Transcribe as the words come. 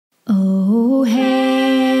Oh,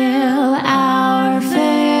 hail our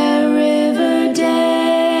fair Riverdale.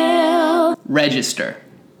 Register.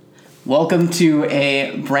 Welcome to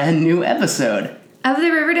a brand new episode Of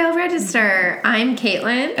the Riverdale Register. I'm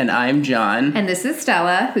Kaitlin. And I'm John. And this is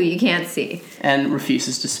Stella, who you can't see. And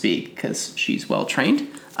refuses to speak because she's well trained.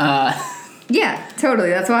 Yeah, totally.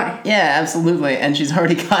 That's why. Yeah, absolutely. And she's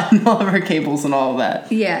already gotten all of her cables and all of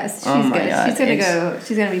that. Yes, she's Oh my good. God.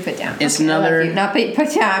 She's gonna be put down. It's okay, another. I love you. Not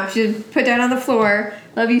put down. She's put down on the floor.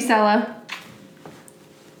 Love you, Stella.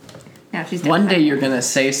 Now she's down. One day you're going to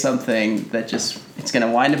say something that it's going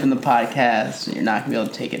to wind up in the podcast and you're not going to be able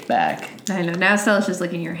to take it back. I know. Now Stella's just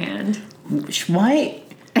licking your hand. Why?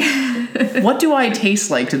 What do I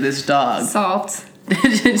taste like to this dog? Salt.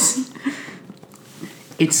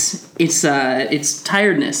 It's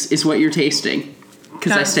tiredness is what you're tasting.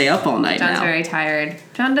 Because I stay up all night John's now. very tired.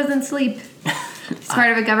 John doesn't sleep. It's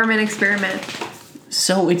part of a government experiment.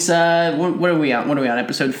 So it's what are we on? What are we on?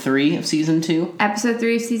 Episode 3 of season 2? Episode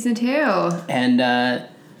 3 of season 2. And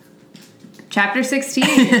Chapter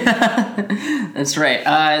 16. that's right.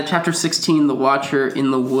 Chapter 16, The Watcher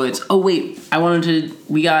in the Woods. Oh wait,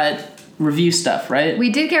 we got review stuff, right?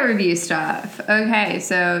 We did get review stuff. Okay,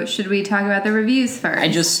 so should we talk about the reviews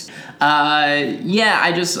first? I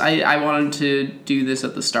wanted to do this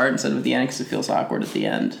at the start instead of at the end because it feels awkward at the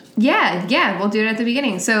end. Yeah, we'll do it at the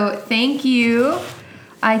beginning. So thank you.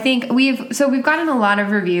 I think we've gotten a lot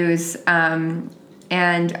of reviews, and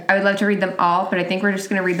I would love to read them all, but I think we're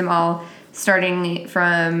just going to read them all starting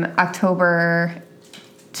from October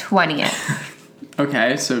 20th.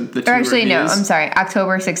 Okay, so the two Or actually, reviews. no, I'm sorry,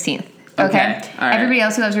 October 16th. Okay. All right. Everybody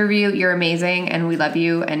else who loves a review, you're amazing, and we love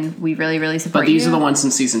you, and we really, really support you. But these are the ones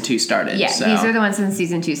since season 2 started. Yeah, so. these are the ones since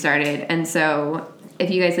season 2 started. And so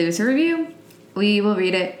if you guys leave us a review, we will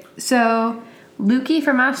read it. So Lukey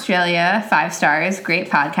from Australia, 5 stars, great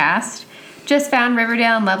podcast. Just found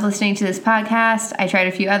Riverdale and love listening to this podcast. I tried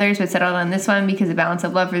a few others, but settled on this one because of balance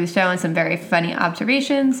of love for the show and some very funny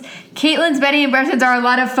observations. Caitlin's Betty impressions are a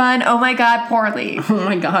lot of fun. Oh my God, poorly. Oh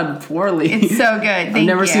my God, poorly. It's so good. Thank I've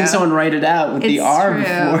never you. seen someone write it out with the R true.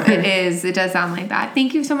 before. It is. It does sound like that.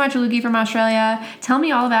 Thank you so much, Lukey from Australia. Tell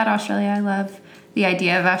me all about Australia. I love the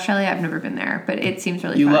idea of Australia. I've never been there, but it seems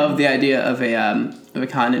really fun. You love the idea of a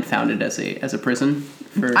continent founded as a prison.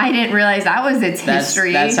 I didn't realize that was its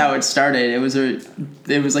history. That's how it started. It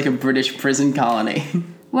was like a British prison colony.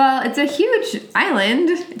 Well, it's a huge island.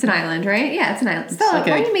 It's an island, right? Yeah, it's an island. Stella,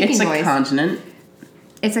 why are you making noise? It's a continent.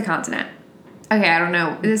 It's a continent. Okay, I don't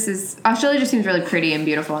know. Australia just seems really pretty and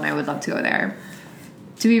beautiful, and I would love to go there.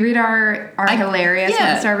 Do we read our hilarious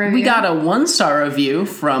 1-star review? We got a 1-star review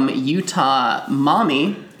from Utah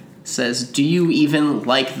Mommy. Says, "Do you even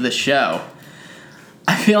like the show?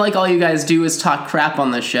 I feel like all you guys do is talk crap on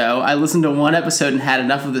the show. I listened to one episode and had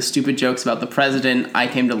enough of the stupid jokes about the president. I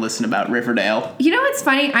came to listen about Riverdale." You know what's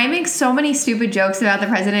funny? I make so many stupid jokes about the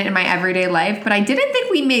president in my everyday life, but I didn't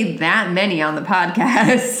think we made that many on the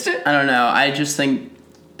podcast. I don't know. I just think,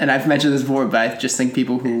 and I've mentioned this before, but I just think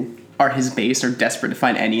people who are his base are desperate to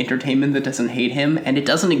find any entertainment that doesn't hate him, and it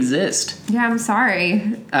doesn't exist. Yeah, I'm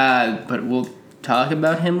sorry. But we'll talk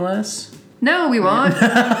about him less. No, we won't.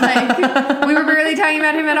 We were barely talking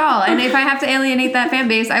about him at all. And if I have to alienate that fan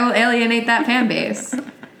base, I will alienate that fan base. All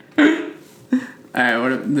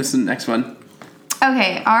right, this is the next one.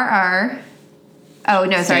 Okay, RR. Oh,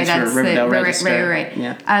 no, sorry, that's Riverdale Register. Right.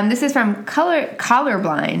 Yeah. This is from Colorblind.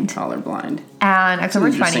 Colorblind. On October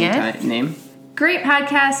 20th. Interesting name. Great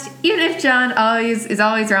podcast, even if John is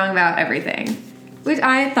always wrong about everything. Which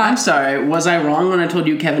I thought... I'm sorry, was I wrong when I told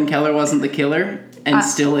you Kevin Keller wasn't the killer and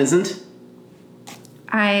still isn't?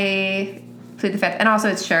 I plead the fifth. And also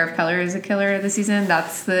it's Sheriff Keller is a killer this season.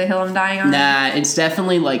 That's the hill I'm dying on. Nah, it's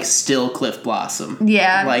definitely still Cliff Blossom.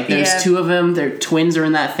 Yeah. There's 2 of them. Their twins are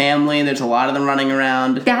in that family. There's a lot of them running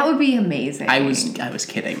around. That would be amazing. I was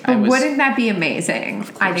kidding. But wouldn't that be amazing?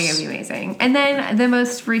 I think it'd be amazing. And then the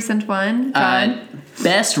most recent one, John.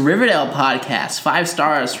 Best Riverdale podcast, 5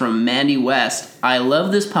 stars from Mandy West. I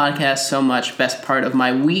love this podcast so much. Best part of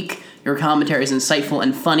my week. Your commentary is insightful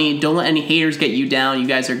and funny. Don't let any haters get you down. You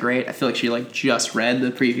guys are great. I feel like she just read the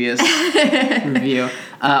previous review.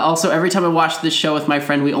 Also, every time I watch this show with my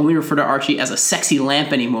friend, we only refer to Archie as a sexy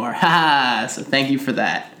lamp anymore. Ha! So thank you for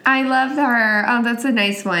that. I love her. Oh, that's a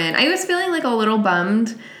nice one. I was feeling a little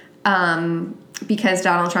bummed because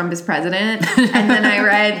Donald Trump is president. And then I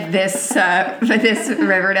read this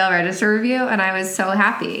Riverdale Register review, and I was so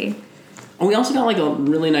happy. We also got a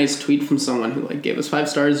really nice tweet from someone who gave us 5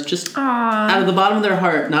 stars just out of the bottom of their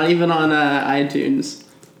heart, not even on iTunes.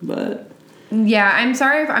 But Yeah, I'm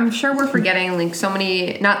sorry. I'm sure we're forgetting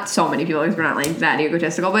like not so many people because we're not like that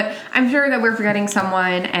egotistical, but I'm sure that we're forgetting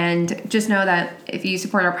someone. And just know that if you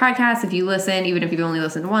support our podcast, if you listen, even if you've only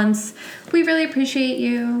listened once, we really appreciate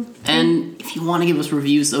you. And if you want to give us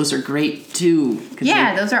reviews, those are great too.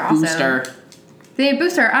 Yeah, those are awesome. They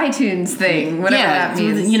boost our iTunes thing, whatever that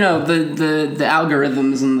means. You know, the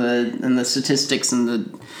algorithms and the statistics and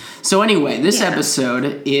the. So anyway, this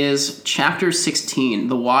episode is Chapter 16,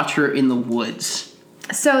 The Watcher in the Woods.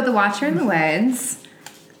 So The Watcher in the Woods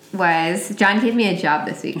was... John gave me a job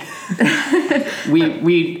this week.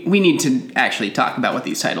 we need to actually talk about what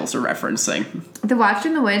these titles are referencing. The Watcher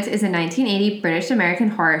in the Woods is a 1980 British-American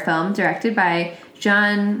horror film directed by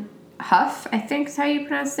John Huff, I think is how you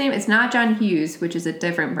pronounce his name. It's not John Hughes, which is a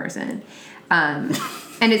different person. And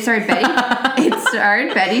it starred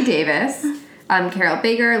Betty Davis... Carol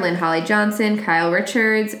Baker, Lynn Holly Johnson, Kyle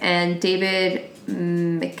Richards, and David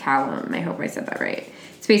McCallum. I hope I said that right.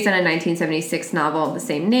 It's based on a 1976 novel of the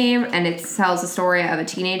same name, and it tells the story of a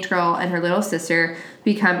teenage girl and her little sister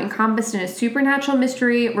become encompassed in a supernatural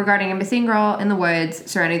mystery regarding a missing girl in the woods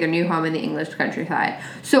surrounding their new home in the English countryside.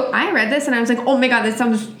 So I read this, and I was like, oh my god, this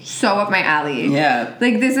sounds so up my alley. Yeah.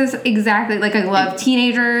 Like, this is exactly, like, I love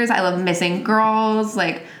teenagers, I love missing girls,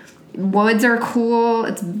 like... Woods are cool.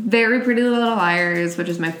 It's very Pretty Little Liars, which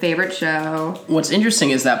is my favorite show. What's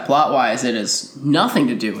interesting is that plot-wise, it has nothing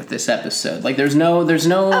to do with this episode. Like, there's no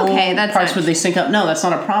parts where they sync up. No, that's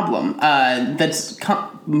not a problem.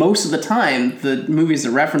 Most of the time, the movies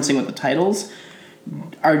they're referencing with the titles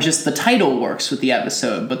are just the title works with the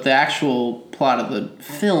episode, but the actual plot of the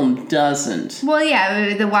film doesn't. Well,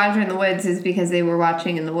 yeah, the Watcher in the Woods is because they were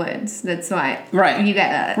watching in the woods. That's why. Right. You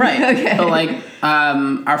get that. Right. Okay. But like,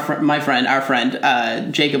 our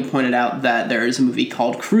friend Jacob pointed out that there is a movie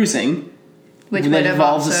called Cruising, which that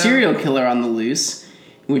involves a serial killer on the loose,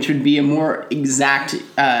 which would be a more exact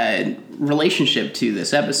relationship to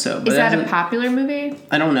this episode. But is that a popular movie?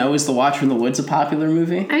 I don't know. Is The Watcher in the Woods a popular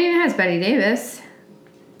movie? I mean, it has Betty Davis.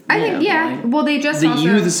 I think, yeah. Like, well, they just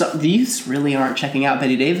the youths really aren't checking out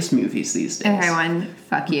Betty Davis movies these days. Okay, one,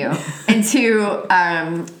 fuck you. And two,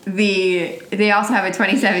 they also have a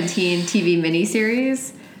 2017 TV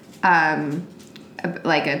miniseries.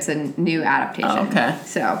 Like, it's a new adaptation. Oh, okay.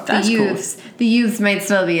 So, that's the youths might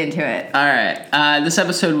still be into it. All right. This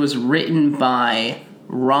episode was written by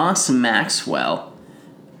Ross Maxwell,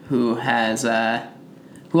 who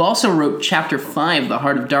also wrote Chapter 5, The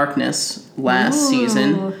Heart of Darkness, last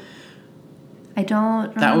season. I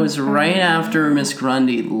don't That was right after Miss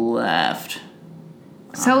Grundy left.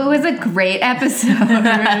 So it was a great episode.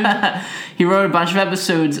 He wrote a bunch of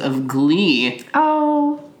episodes of Glee.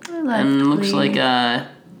 Oh, I love and Glee. Looks like, I'm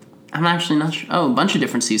actually not sure. Oh, a bunch of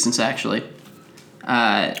different seasons, actually.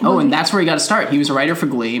 And that's where he got to start. He was a writer for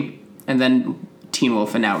Glee, and then Teen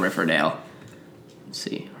Wolf, and now Riverdale. Let's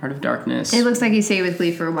see, Heart of Darkness. It looks like he stayed with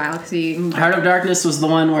Glee for a while because he. Heart of Darkness was the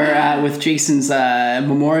one where with Jason's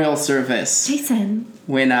memorial service. Jason.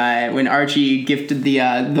 When Archie gifted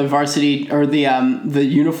the varsity or the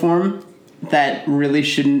uniform that really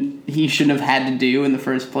he shouldn't have had to do in the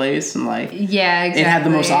first place, and like yeah, exactly. It had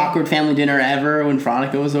the most awkward family dinner ever when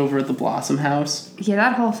Veronica was over at the Blossom House. Yeah,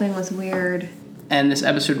 that whole thing was weird. And this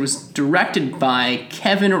episode was directed by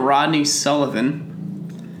Kevin Rodney Sullivan,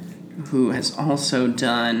 who has also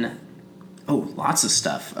done, lots of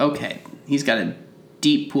stuff. Okay, he's got a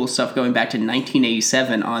deep pool of stuff going back to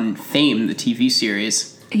 1987 on Fame, the TV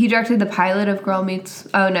series. He directed the pilot of Girl Meets...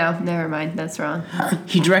 Oh, no, never mind. That's wrong.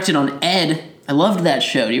 He directed on Ed. I loved that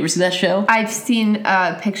show. Do you ever see that show? I've seen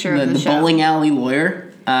a picture of the show. The bowling alley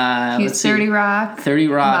lawyer. He was 30 Rock. 30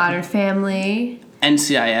 Rock. Modern Family.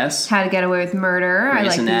 NCIS. How to Get Away with Murder. Grey's I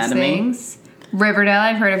like Anatomy. These things. Riverdale,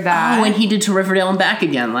 I've heard of that. Oh, and he did To Riverdale and Back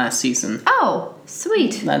Again last season. Oh,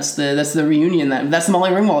 sweet. That's the reunion. That's the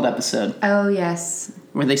Molly Ringwald episode. Oh, yes.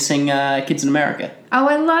 Where they sing Kids in America. Oh,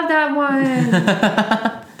 I love that one.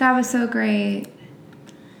 That was so great.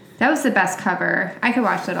 That was the best cover. I could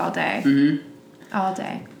watch that all day. Mm-hmm. All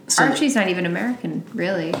day. So, Archie's not even American,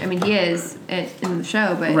 really. I mean, he is in the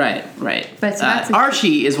show, but... Right. But so that's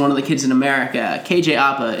Archie is one of the kids in America. KJ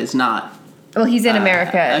Apa is not... Well, he's in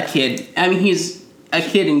America. A kid. I mean, he's a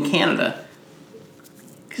kid in Canada.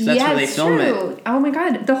 Because that's where they film true. it. Oh my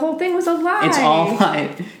god, the whole thing was a lie. It's all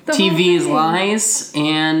lie. TV is lies,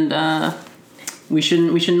 and we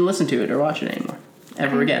shouldn't listen to it or watch it anymore.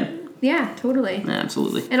 Ever again. Yeah, totally. Yeah,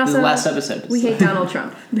 absolutely. And also, this is the last episode. We hate Donald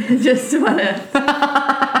Trump. Just want to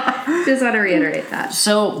reiterate that.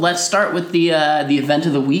 So let's start with the event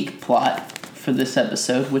of the week plot for this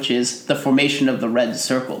episode, which is the formation of the Red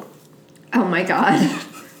Circle. Oh my god.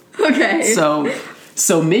 Okay. So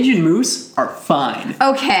So Midge and Moose are fine.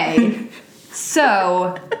 Okay,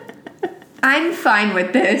 so I'm fine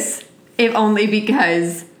with this, if only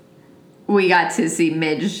because we got to see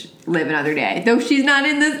Midge live another day. Though she's not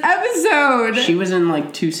in this episode. She was in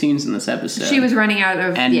like 2 scenes in this episode. She was running out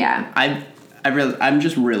of, and yeah. I'm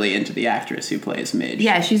just really into the actress who plays Midge.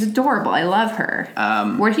 Yeah, she's adorable. I love her.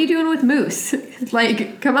 What are you doing with Moose?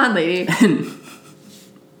 Like, come on, lady.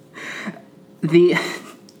 The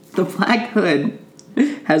Black Hood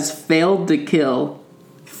has failed to kill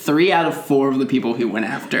 3 out of 4 of the people he went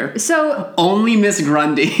after. So only Miss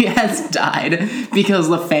Grundy has died because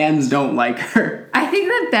the fans don't like her. I think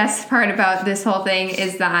the best part about this whole thing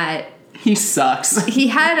is that he sucks. He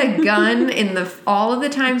had a gun in all of the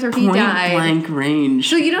times where he died. Point blank range.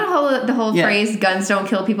 So you know the whole phrase, guns don't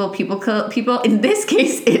kill people, people kill people? In this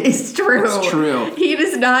case, it is true. It's true. He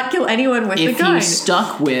does not kill anyone with the gun. If he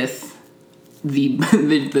stuck with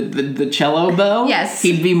the cello bow, yes,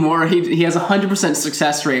 he'd be more. He has 100%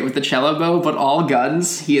 success rate with the cello bow, but all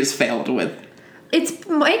guns he has failed with. It's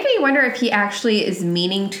making me wonder if he actually is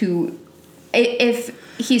meaning to, if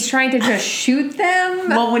he's trying to just shoot them.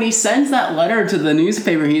 Well, when he sends that letter to the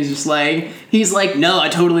newspaper, he's like, no, I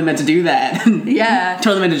totally meant to do that. Yeah,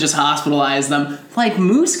 totally meant to just hospitalize them. Like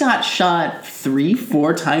Moose got shot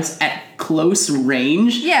 3-4 times at close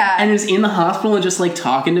range. Yeah, and was in the hospital and just like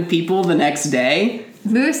talking to people the next day.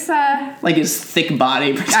 Moose, like his thick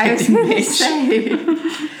body protecting Midge.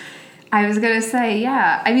 I was gonna say,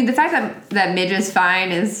 yeah. I mean, the fact that Midge is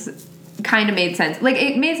fine is kind of made sense. Like,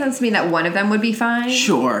 it made sense to me that one of them would be fine.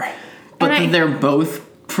 Sure, but they're both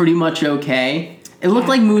pretty much okay. It looked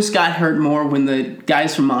like Moose got hurt more when the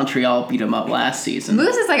guys from Montreal beat him up last season.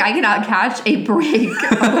 Moose is like, I cannot catch a break.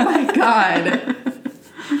 Oh my god.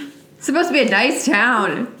 It's supposed to be a nice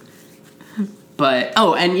town. But,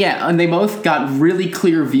 and they both got really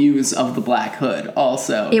clear views of the Black Hood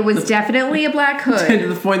also. It was definitely a Black Hood. To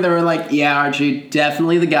the point they were like, yeah, Archie,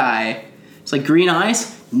 definitely the guy. It's like, green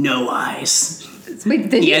eyes? No eyes.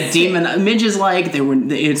 Wait, he had demon. Midge is like,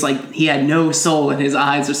 it's like he had no soul in his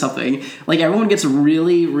eyes or something. Like, everyone gets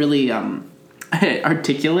really, really,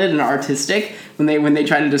 articulate and artistic when they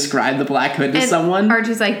try to describe the Black Hood to someone.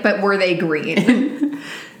 Archie's like, but were they green?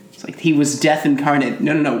 It's like, he was death incarnate.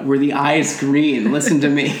 No, were the eyes green? Listen to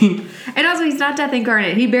me. And also, he's not death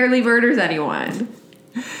incarnate. He barely murders anyone.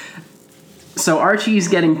 So Archie's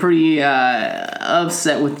getting pretty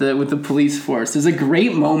upset with the police force. There's a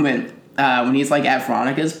great moment when he's like at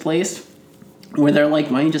Veronica's place where they're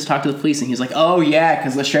like, why don't you just talk to the police? And he's like, oh yeah,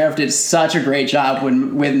 because the sheriff did such a great job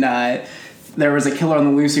when there was a killer on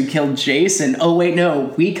the loose who killed Jason. Oh wait,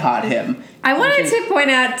 no, we caught him. I wanted to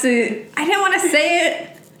point out I didn't want to say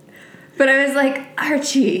it, but I was like,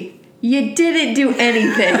 Archie, you didn't do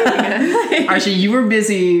anything. Archie, you were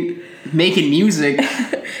busy making music.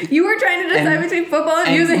 You were trying to decide between football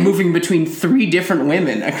and music. Moving between 3 different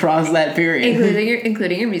women across that period.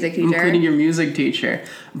 Including your music teacher. Including your music teacher.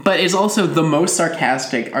 But it's also the most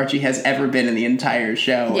sarcastic Archie has ever been in the entire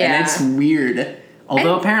show. Yeah. And it's weird.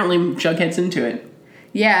 Although apparently Jughead's into it.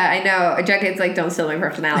 Yeah, I know. Jughead's like, don't steal my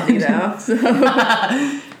personality, though.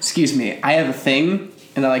 So. Excuse me. I have a thing,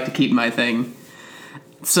 and I like to keep my thing.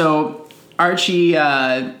 So Archie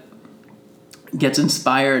gets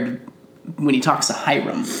inspired when he talks to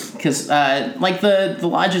Hiram, because like the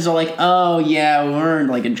lodges are like, oh yeah, we're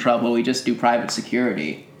like in trouble, we just do private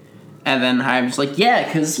security. And then Hiram's like, yeah,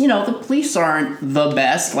 because the police aren't the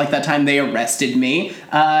best, like that time they arrested me,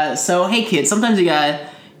 so hey kids, sometimes you gotta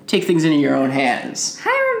take things into your own hands.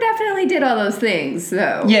 Hiram definitely did all those things,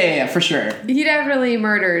 though. Yeah, for sure. He definitely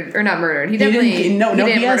murdered, or not murdered. He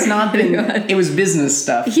has not been. It was business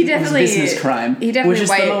stuff. He definitely it was business crime. He definitely which is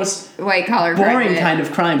the most white collar boring kind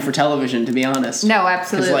of crime for television, to be honest. No,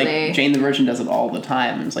 absolutely. Because like Jane the Virgin does it all the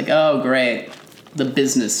time. It's like, oh great, the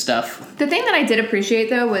business stuff. The thing that I did appreciate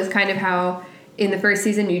though was kind of how in the first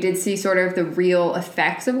season you did see sort of the real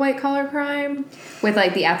effects of white collar crime with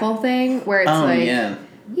like the Ethel thing, where it's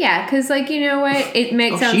yeah, because, like, you know what? It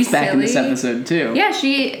makes sense. She's back in this episode, too. Yeah,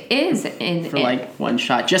 she is. Like, one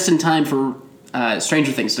shot. Just in time for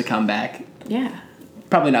Stranger Things to come back. Yeah.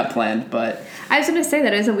 Probably not planned, but... I was going to say,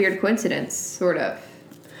 that is a weird coincidence, sort of.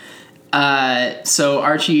 So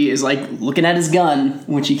Archie is, like, looking at his gun,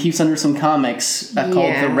 which he keeps under some comics,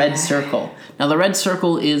 called The Red Circle. Now, The Red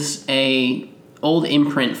Circle is a old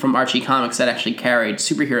imprint from Archie Comics that actually carried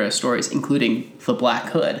superhero stories, including The Black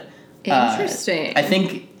Hood. Interesting. I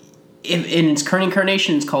think in its current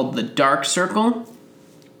incarnation, it's called the Dark Circle.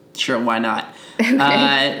 Sure, why not?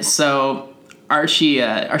 Okay. So Archie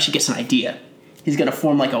gets an idea. He's going to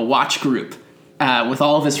form like a watch group with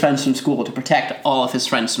all of his friends from school to protect all of his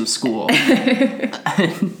friends from school.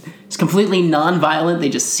 It's completely non-violent. They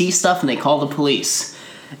just see stuff and they call the police.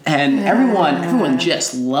 And everyone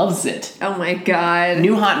just loves it. Oh my god.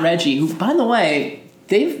 New hot Reggie, who, by the way,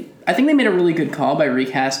 I think they made a really good call by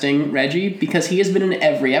recasting Reggie because he has been in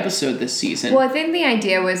every episode this season. Well, I think the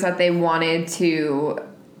idea was that they wanted to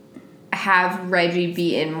have Reggie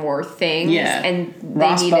be in more things. Yeah. And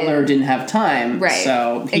Ross Butler didn't have time, right,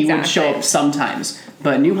 so he would show up sometimes.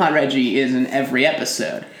 But New Hot Reggie is in every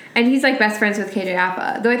episode. And he's, like, best friends with KJ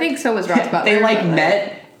Apa. Though I think so was Ross Butler. They, like,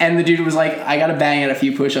 met, and the dude was like, I gotta bang out a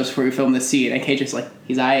few push-ups before we film this scene. And KJ's like,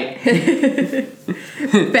 he's aight.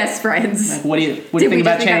 Best friends. Like, what do you think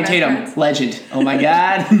about Channing Tatum? Friends? Legend. Oh, my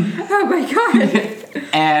God. Oh, my God.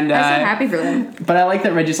 And I'm so happy for them. But I like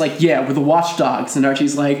that Reggie's like, yeah, we're the watchdogs. And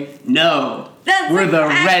Archie's like, no, we're the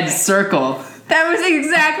red circle. That was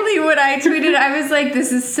exactly what I tweeted. I was like,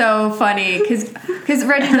 this is so funny. Because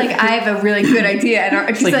Reggie's like, I have a really good idea. And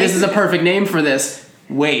Archie's like, this is a perfect name for this.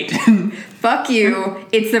 Wait. Fuck you.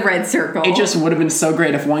 It's the red circle. It just would have been so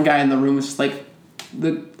great if one guy in the room was just like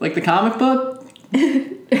the comic book.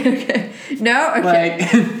 Okay. No? Okay.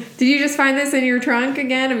 Like, did you just find this in your trunk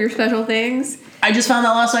again of your special things? I just found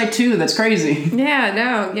that last night too. That's crazy. Yeah,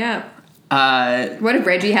 no, yeah. What if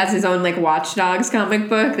Reggie has his own, like, Watch Dogs comic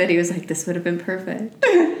book that he was like, this would have been perfect?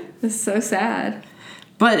 This is so sad.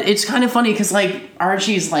 But it's kind of funny because, like,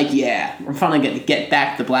 Archie's like, yeah, we're finally going to get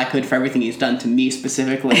back the Black Hood for everything he's done to me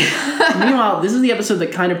specifically. Meanwhile, this is the episode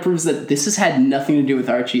that kind of proves that this has had nothing to do with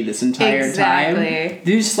Archie this entire time.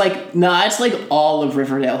 There's like, nah, it's like all of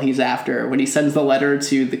Riverdale he's after. When he sends the letter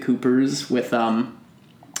to the Coopers with,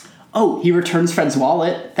 he returns Fred's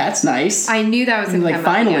wallet. That's nice. I knew that was going to come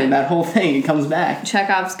finally, that whole thing, it comes back.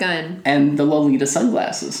 Chekhov's gun. And the Lolita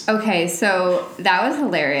sunglasses. Okay, so that was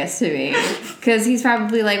hilarious to me. Because he's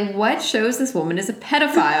probably like, what shows this woman is a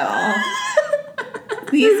pedophile?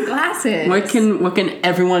 These glasses. What can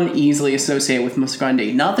everyone easily associate with Miss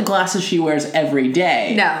Grundy? Not the glasses she wears every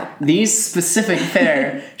day. No. These specific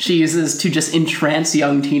pair she uses to just entrance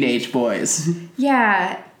young teenage boys.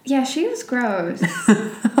 Yeah, she was gross.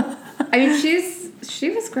 I mean, she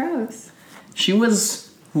was gross. She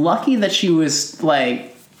was lucky that she was,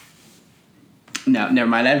 like... No, never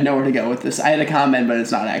mind. I have nowhere to go with this. I had a comment, but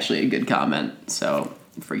it's not actually a good comment, so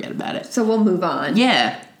forget about it. So we'll move on.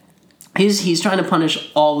 Yeah. He's trying to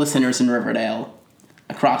punish all the sinners in Riverdale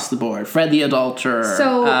across the board. Fred the adulterer.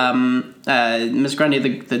 So... Miss Grundy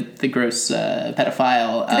the gross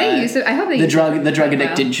pedophile. I hope they use the drug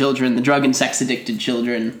addicted children, the drug and sex addicted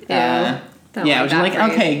children. I was like,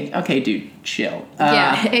 okay, dude, chill.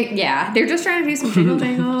 They're just trying to do some jingle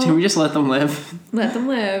jangle. Can we just let them live? Let them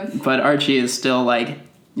live. But Archie is still like,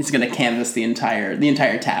 he's gonna canvas the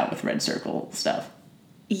entire town with red circle stuff.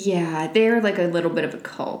 Yeah, they're like a little bit of a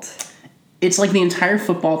cult. It's like the entire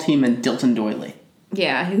football team and Dilton Doily.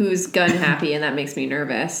 Yeah, who's gun happy, and that makes me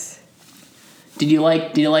nervous. Did you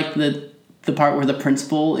like the part where the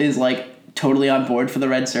principal is like totally on board for the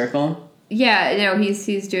red circle? Yeah, no,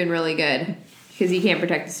 he's doing really good because he can't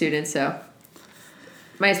protect the students, so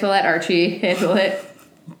might as well let Archie handle it.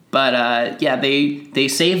 But they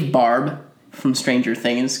save Barb from Stranger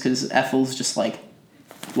Things because Ethel's just like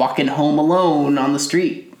walking home alone on the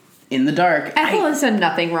street in the dark. Ethel has done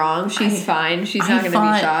nothing wrong. She's fine. She's not going to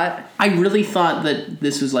be shot. I really thought that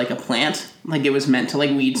this was like a plant, like it was meant to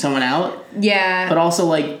like weed someone out. Yeah, but also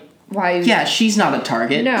like why? Yeah, she's not a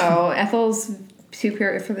target. No, Ethel's too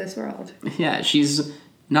pure for this world. Yeah, she's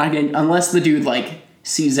not getting, unless the dude like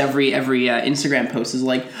sees every Instagram post is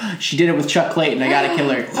like, she did it with Chuck Clayton, I gotta kill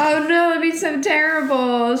her. Oh no, it'd be so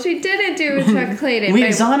terrible. She didn't do it with Chuck Clayton. We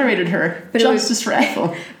exonerated her. Justice for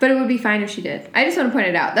Ethel. But it would be fine if she did. I just want to point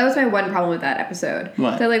it out. That was my one problem with that episode.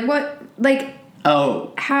 What? They're like, what? Like,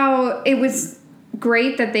 oh. How it was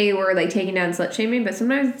great that they were like taking down slut shaming, but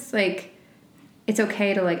sometimes it's like, it's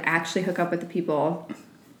okay to like actually hook up with the people.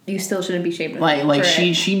 You still shouldn't be shamed. Like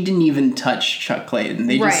she didn't even touch Chuck Clayton.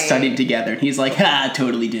 They just studied together, and he's like,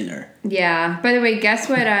 totally did her. Yeah. By the way, guess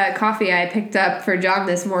what coffee I picked up for John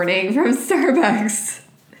this morning from Starbucks?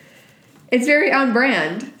 It's very on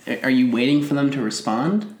brand. Are you waiting for them to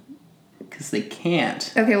respond? Because they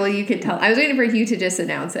can't. Okay, well, you could tell. I was waiting for you to just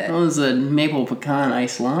announce it. That was a maple pecan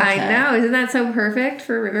iced latte. I know. Isn't that so perfect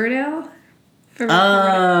for Riverdale?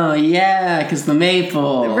 Oh, yeah, because the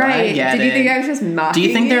maple. Right. I get Did you think I was just mocking Do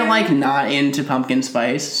you think they're, you? like, not into pumpkin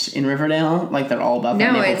spice in Riverdale? Like, they're all about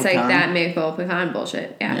that maple pecan? No, it's like that maple pecan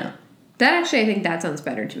bullshit. Yeah. That actually, I think that sounds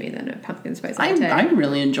better to me than a pumpkin spice latte. I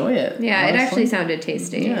really enjoy it. Yeah, honestly. It actually sounded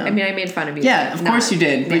tasty. Yeah. I mean, I made fun of you. Yeah, of course you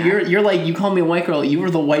did. But you're like, you call me a white girl. You were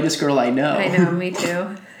the whitest girl I know. I know, me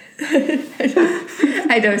too.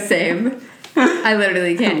 I know, same. I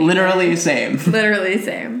literally can't. Literally same. Literally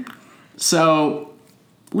same. So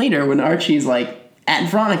later, when Archie's like at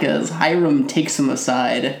Veronica's, Hiram takes him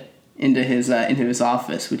aside into his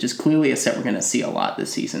office, which is clearly a set we're going to see a lot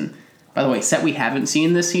this season. By the way, set we haven't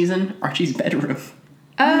seen this season, Archie's bedroom.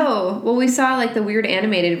 Oh, well, we saw, like, the weird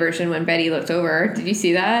animated version when Betty looked over. Did you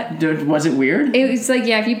see that? Was it weird? It was, like,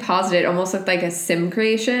 yeah, if you paused it almost looked like a sim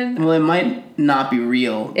creation. Well, it might not be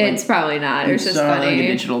real. It's probably not. It was just funny. Like a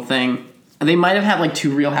digital thing. They might have had, like,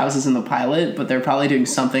 2 real houses in the pilot, but they're probably doing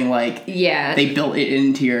something like... Yeah. They built it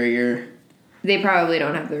interior. They probably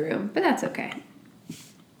don't have the room, but that's okay.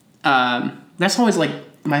 That's always, like,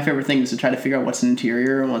 my favorite thing is to try to figure out what's an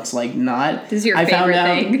interior and what's, like, not. This is your favorite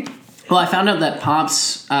thing? Well, I found out that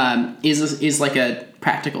Pops is like a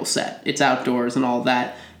practical set. It's outdoors and all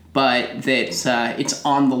that, but that it's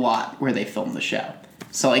on the lot where they film the show.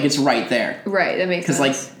 So, like, it's right there. Right, that makes sense.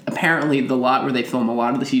 Because, like, apparently the lot where they film a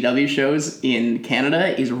lot of the CW shows in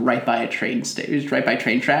Canada is right by a train right by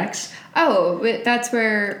train tracks. Oh, but that's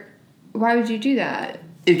where... Why would you do that?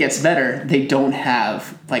 It gets better. They don't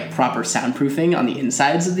have, like, proper soundproofing on the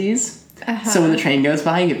insides of these. Uh-huh. So when the train goes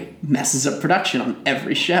by, it messes up production on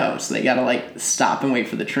every show. So they gotta, like, stop and wait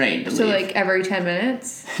for the train to leave. So, like, every 10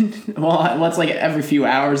 minutes? Well, it's like every few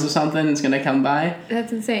hours or something it's gonna come by.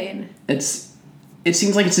 That's insane. It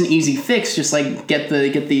seems like it's an easy fix. Just, like, get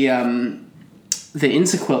the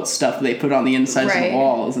Insaquilt stuff they put on the insides of the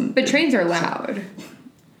walls. But trains are loud.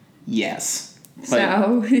 Yes. But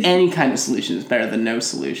so any kind of solution is better than no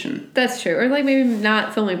solution. That's true. Or, like, maybe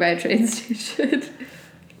not filming by a train station.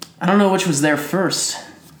 I don't know which was there first.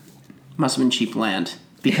 Must have been cheap land.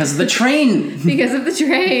 Because of the train! Because of the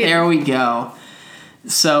train! There we go.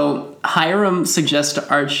 So, Hiram suggests to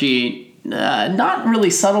Archie, not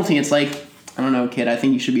really subtlety, it's like, I don't know, kid, I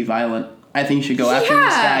think you should be violent. I think you should go after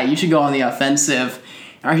this guy. You should go on the offensive.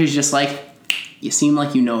 Archie's just like, you seem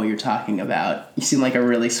like you know what you're talking about. You seem like a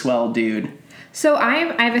really swell dude. So I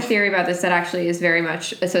have a theory about this that actually is very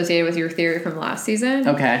much associated with your theory from last season.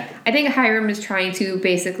 Okay. I think Hiram is trying to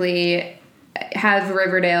basically have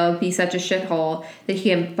Riverdale be such a shithole that he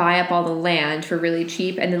can buy up all the land for really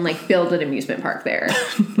cheap and then, like, build an amusement park there.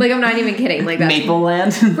 Like, I'm not even kidding. Like, that's Maple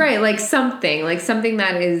Land? Right, like something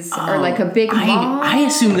that is, or like a big mall. I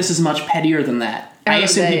assume this is much pettier than that. I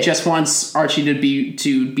assume he just wants Archie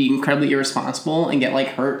to be incredibly irresponsible and get, like,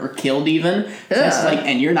 hurt or killed even. So it's like,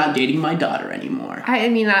 and you're not dating my daughter anymore. I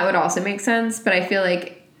mean, that would also make sense, but I feel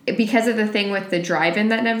like because of the thing with the drive-in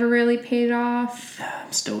that never really paid off.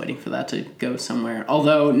 I'm still waiting for that to go somewhere.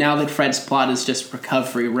 Although, now that Fred's plot is just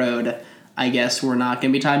Recovery Road, I guess we're not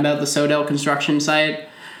going to be talking about the Sodale construction site.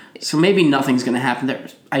 So maybe nothing's going to happen there.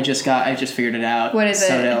 I just figured it out. What is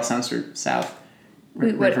Sodale it? sounds south.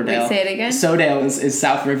 Riverdale. Wait, say it again? Sodale is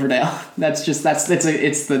South Riverdale. It's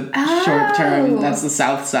the short term. That's the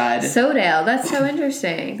south side. Sodale. That's so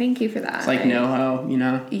interesting. Thank you for that. It's like NoHo, you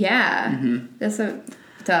know? Yeah. Mm-hmm. That's a...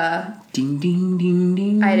 Duh. Ding, ding, ding,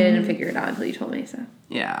 ding. I didn't figure it out until you told me, so.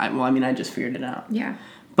 Yeah, I just figured it out. Yeah.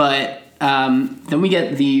 But then we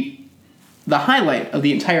get the highlight of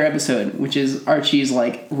the entire episode, which is Archie's,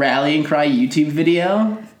 like, rallying cry YouTube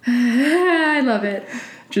video. I love it.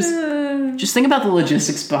 Just think about the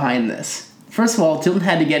logistics behind this. First of all, Tilton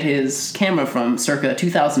had to get his camera from circa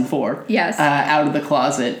 2004 yes. Out of the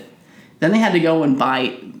closet. Then they had to go and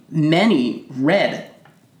buy many red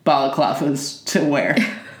balaclavas to wear.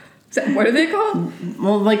 What are they called?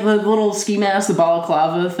 Well, like the little ski masks, the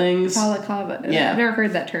balaclava things. Balaclava. Yeah. I've never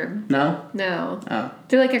heard that term. No? No. Oh.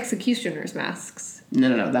 They're like executioner's masks.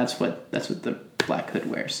 No. That's what the Black Hood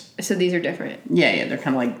wears. So these are different. Yeah. They're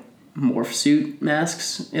kind of like morph suit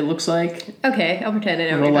masks, it looks like. Okay, I'll pretend I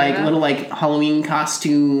know what you're talking about. Little like Halloween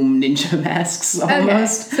costume ninja masks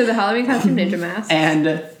almost. Okay. So the Halloween costume ninja masks.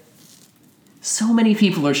 And so many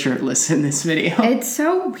people are shirtless in this video. It's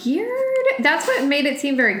so weird. That's what made it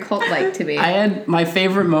seem very cult-like to me. I had my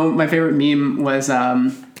favorite meme was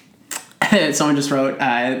someone just wrote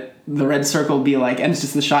the red circle be like, and it's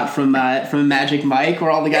just the shot from Magic Mike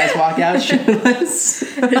where all the guys walk out shirtless.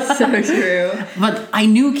 It's so true. But I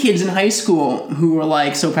knew kids in high school who were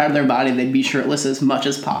like so proud of their body they'd be shirtless as much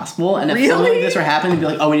as possible. And if something like this were happening, they'd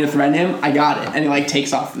be like, "Oh, we need to threaten him. I got it." And he like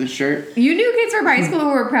takes off the shirt. You knew kids from high school who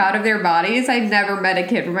were proud of their bodies. I've never met a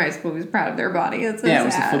kid from high school who's proud of their body. It's so sad. It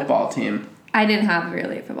was the football team. I didn't have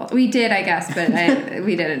really a football. We did, I guess, but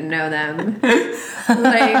we didn't know them.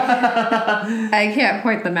 Like, I can't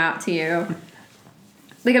point them out to you.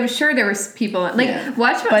 Like, I'm sure there was people watch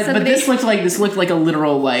somebody. But this looked like a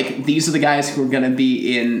literal, like, these are the guys who are gonna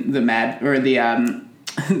be in the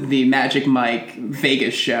the Magic Mike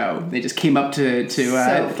Vegas show. They just came up to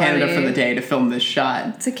Canada for the day to film this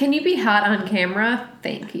shot. So can you be hot on camera?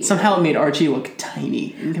 Thank you. Somehow it made Archie look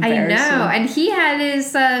tiny in comparison. I know, and he had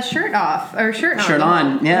his shirt on. Shirt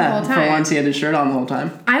on, yeah. The whole time. For once, he had his shirt on the whole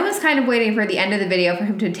time. I was kind of waiting for the end of the video for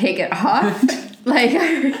him to take it off. Like,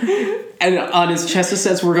 and on his chest it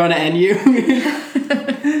says, "We're going to end you."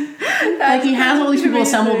 Like, he has all these people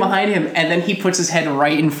assembled behind him, and then he puts his head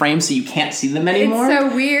right in frame so you can't see them anymore. It's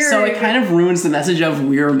so weird. So it kind of ruins the message of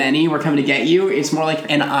 "we're many, we're coming to get you." It's more like,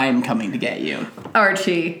 "and I'm coming to get you."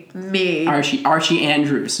 Archie, me. Archie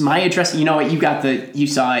Andrews. My address, you know what, you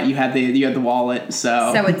saw it, you had the wallet,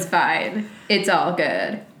 so. So it's fine. It's all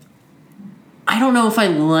good. I don't know if I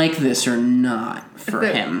like this or not for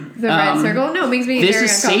him. The red circle? No, it makes me this very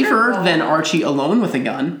is safer uncomfortable. than Archie alone with a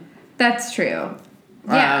gun. That's true.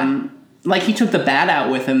 Yeah. Like, he took the bat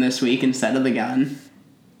out with him this week instead of the gun.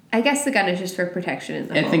 I guess the gun is just for protection in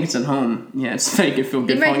the home. I think it's at home. Yeah, it's to make it feel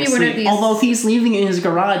good might falling be one of asleep. these- Although if he's leaving it in his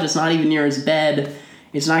garage, it's not even near his bed.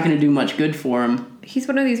 It's not going to do much good for him. He's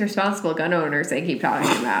one of these responsible gun owners they keep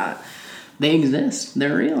talking about. They exist.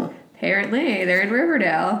 They're real. Apparently, they're in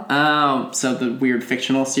Riverdale. Oh, so the weird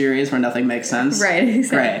fictional series where nothing makes sense? Right,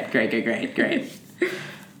 exactly. Great.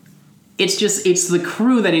 It's the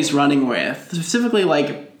crew that he's running with. Specifically,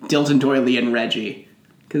 like, Dilton, Doily, and Reggie.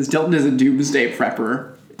 Because Dilton is a doomsday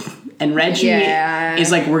prepper. And Reggie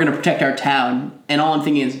is like, we're going to protect our town. And all I'm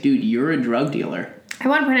thinking is, dude, you're a drug dealer. I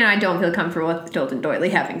want to point out I don't feel comfortable with Dilton Doily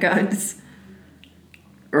having guns.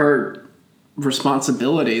 Or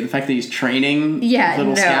responsibility. The fact that he's training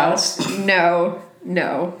little scouts. No.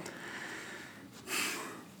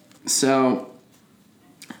 So,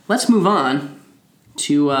 let's move on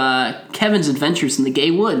to Kevin's adventures in the gay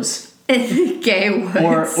woods. Gay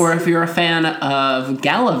woods. Or if you're a fan of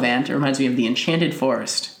Gallivant, it reminds me of the Enchanted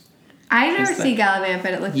Forest. I never see Gallivant,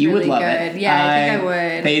 but it looks you really would love good. It. Yeah, I think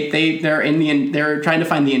I They're would. they're trying to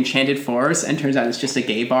find the Enchanted Forest, and turns out it's just a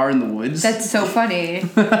gay bar in the woods. That's so funny.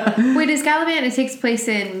 Wait, is Gallivant? It takes place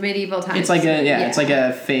in medieval times. It's like it's like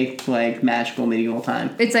a fake, like, magical medieval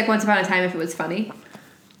time. It's like Once Upon a Time if it was funny.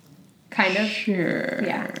 Kind of. Sure.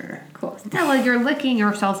 Yeah. Cool. Stella, you're licking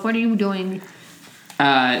yourself. What are you doing?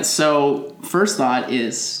 So first thought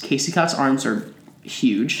is Casey Cott's arms are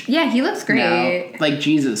huge. Yeah, he looks great. Now, like,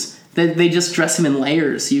 Jesus. They just dress him in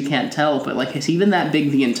layers so you can't tell, but, like, is he been that big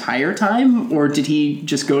the entire time, or did he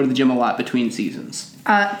just go to the gym a lot between seasons?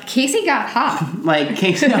 Casey got hot. Like,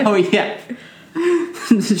 Casey, oh yeah.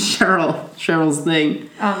 Cheryl's thing.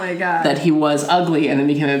 Oh my god. That he was ugly and then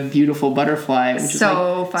became a beautiful butterfly. Which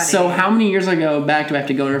so is funny. So how many years ago back do I have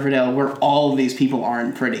to go in Riverdale where all of these people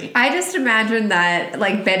aren't pretty? I just imagine that,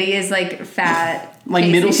 like, Betty is, like, fat. Like,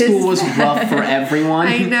 Casey middle school was fat. rough for everyone.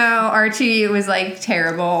 I know. Archie was, like,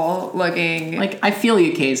 terrible looking. Like, I feel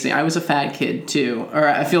you, Casey. I was a fat kid, too. Or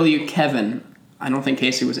I feel you, Kevin. I don't think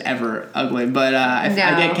Casey was ever ugly, but I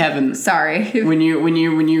get Kevin. Sorry. When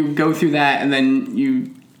you go through that and then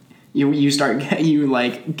you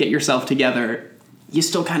get yourself together, you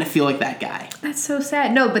still kind of feel like that guy. That's so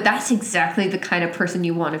sad. No, but that's exactly the kind of person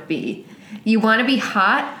you want to be. You want to be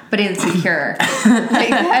hot, but insecure. Like,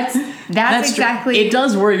 that's exactly... True. It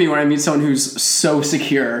does worry me when I meet someone who's so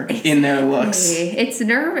secure in their looks. It's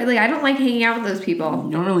nerve. Like, I don't like hanging out with those people.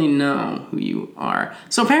 You don't really know who you are.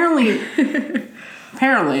 So apparently,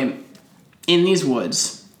 in these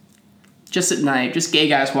woods, just at night, just gay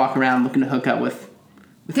guys walk around looking to hook up with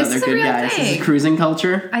other good guys. Thing. This is cruising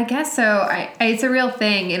culture. I guess so. It's a real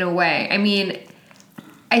thing in a way. I mean,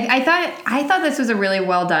 I thought this was a really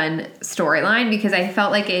well done storyline because I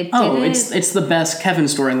felt like it. It's the best Kevin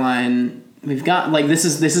storyline we've got. Like, this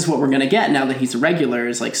is what we're gonna get now that he's a regular.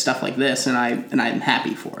 Is like stuff like this, and I'm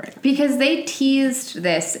happy for it because they teased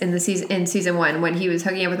this in season 1 when he was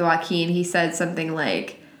hooking up with Joaquin. He said something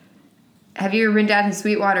like, "Have you ever been down to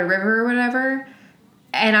Sweetwater River or whatever?"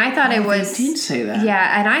 And I thought it was... They did say that.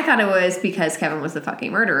 Yeah, and I thought it was because Kevin was the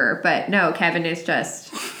fucking murderer. But no, Kevin is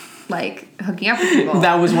just, like, hooking up with people.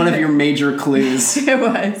 That was one of your major clues. It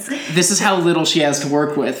was. This is how little she has to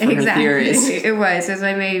work with for her theories. It was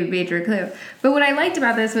my major clue. But what I liked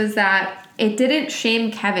about this was that it didn't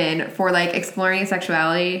shame Kevin for, like, exploring his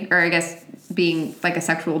sexuality, or I guess being, like, a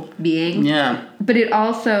sexual being. Yeah. But it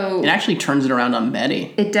also... It actually turns it around on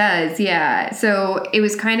Betty. It does, yeah. So it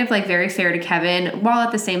was kind of, like, very fair to Kevin, while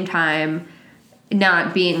at the same time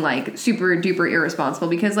not being, like, super duper irresponsible.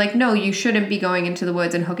 Because, like, no, you shouldn't be going into the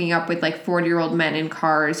woods and hooking up with, like, 40-year-old men in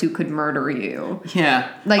cars who could murder you.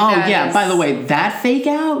 Yeah. Like, yeah, by the way, that fake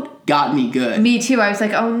out... got me good. Me too. I was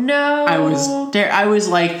like, oh no. I was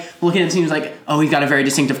like looking at the scene, was like, oh, he's got a very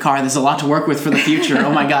distinctive car. There's a lot to work with for the future.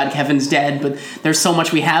 Oh my God, Kevin's dead, but there's so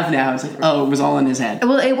much we have now. It's like, oh, it was all in his head.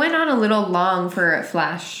 Well, it went on a little long for a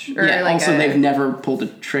Flash. Or also they've never pulled a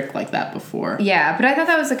trick like that before. Yeah, but I thought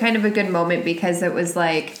that was a kind of a good moment because it was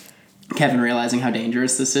like Kevin realizing how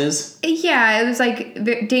dangerous this is. Yeah, it was like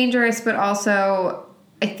dangerous, but also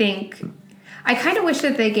I think I kind of wish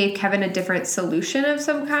that they gave Kevin a different solution of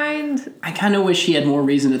some kind. I kind of wish he had more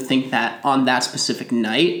reason to think that on that specific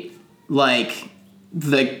night. Like,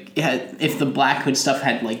 if the Black Hood stuff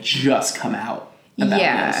had, like, just come out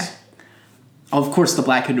about this. Of course, the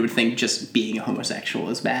Black Hood would think just being a homosexual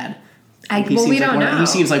is bad. We don't know. He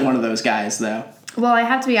seems like one of those guys, though. Well, I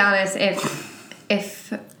have to be honest,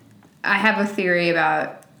 if I have a theory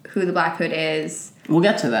about who the Black Hood is... We'll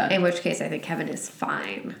get to that. In which case, I think Kevin is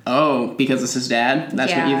fine. Oh, because it's his dad?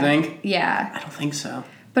 That's what you think? Yeah. I don't think so.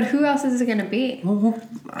 But who else is it going to be?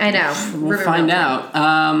 I know. We'll find out.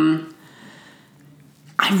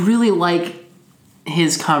 I really like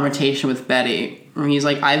his conversation with Betty. Where he's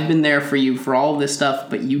like, I've been there for you for all this stuff,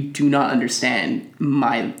 but you do not understand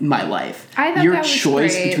my life. I thought your that was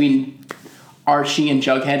choice great. Between Archie and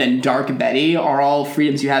Jughead and Dark Betty are all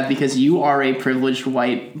freedoms you have because you are a privileged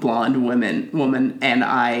white blonde woman and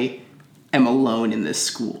I am alone in this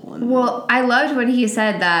school. Well, I loved when he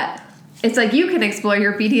said that it's like you can explore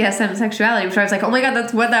your BDSM sexuality, which I was like, oh my God,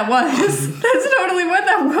 that's what that was. That's totally what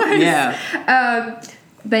that was. Yeah.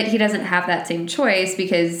 But he doesn't have that same choice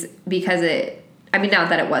because it, I mean, not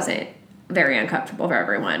that it wasn't very uncomfortable for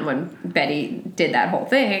everyone when Betty did that whole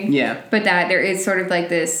thing. Yeah. But that there is sort of like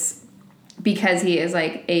this, because he is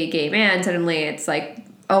like a gay man, suddenly it's like,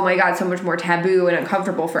 oh my God, so much more taboo and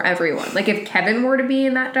uncomfortable for everyone. Like if Kevin were to be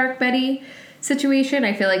in that Dark Betty situation,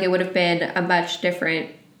 I feel like it would have been a much different,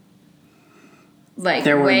 like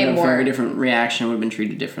there would way have been more, a very different reaction, would have been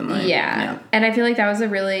treated differently. Yeah. And I feel like that was a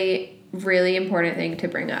really, really important thing to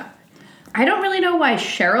bring up. I don't really know why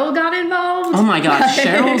Cheryl got involved. Oh my God,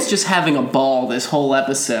 Cheryl's just having a ball this whole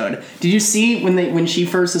episode. Did you see when she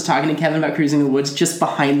first was talking to Kevin about cruising the woods? Just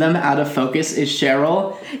behind them, out of focus, is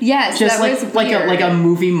Cheryl. Yes, just that was weird. like a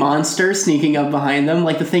movie monster sneaking up behind them,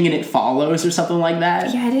 like the thing in It Follows or something like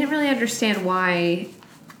that. Yeah, I didn't really understand why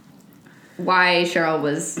Cheryl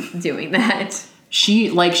was doing that. She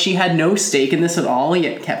had no stake in this at all,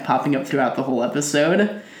 yet kept popping up throughout the whole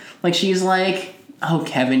episode. Like she's like, oh,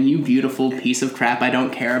 Kevin, you beautiful piece of crap I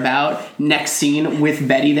don't care about. Next scene with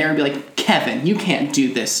Betty there and be like, Kevin, you can't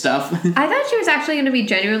do this stuff. I thought she was actually going to be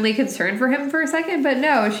genuinely concerned for him for a second, but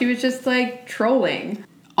no, she was just like trolling.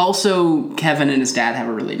 Also, Kevin and his dad have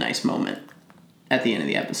a really nice moment at the end of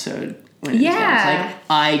the episode. When his dad's like,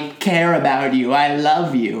 I care about you. I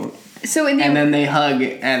love you. And then they hug,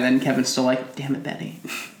 and then Kevin's still like, damn it, Betty.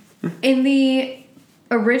 In the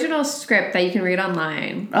original script that you can read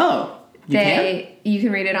online... Oh. You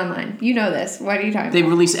can read it online. You know this. What are you talking about? They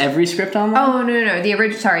release every script online? Oh, no. The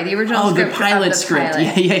original script. Oh, the pilot script.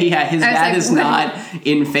 Pilot. Yeah. His dad is not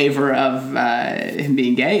in favor of him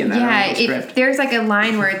being gay in that original script. There's like a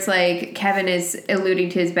line where it's like Kevin is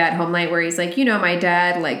alluding to his bad home life where he's like, you know, my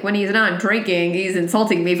dad, like when he's not drinking, he's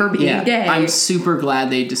insulting me for being gay. I'm super glad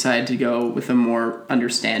they decided to go with a more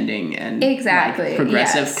understanding and like,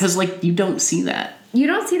 progressive. Because like you don't see that. You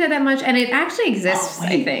don't see that much, and it actually exists,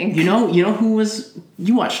 I think. You know who was...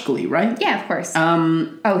 You watched Glee, right? Yeah, of course.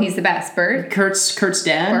 He's the best. Bert? Kurt's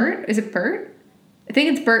dad? Bert? Is it Bert? I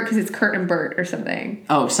think it's Bert because it's Kurt and Bert or something.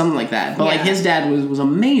 Oh, something like that. But like his dad was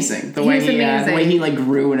amazing. The way he like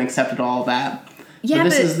grew and accepted all of that. Yeah,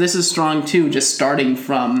 but this is strong too, just starting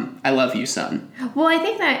from I love you, son. Well, I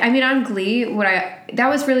think that on Glee, that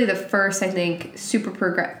was really the first, I think, super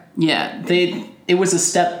progressive. Yeah, it was a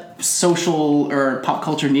step social or pop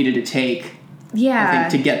culture needed to take. Yeah, I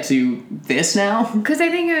think to get to this now. Because I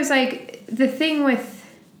think it was like the thing with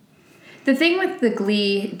the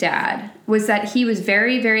Glee dad was that he was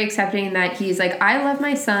very, very accepting that he's like, I love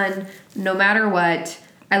my son no matter what.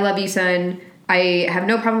 I love you, son. I have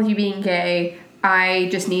no problem with you being gay. I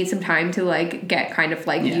just need some time to like get kind of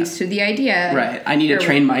like used to the idea. Right. I need to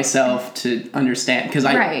train myself to understand because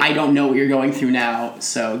I don't know what you're going through now.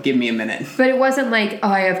 So give me a minute. But it wasn't like, oh,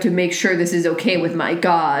 I have to make sure this is okay with my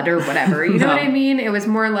God or whatever. You know what I mean? It was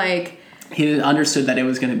more like he understood that it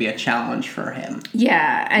was going to be a challenge for him.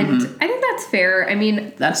 Yeah, and I think that's fair.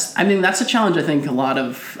 That's a challenge. I think a lot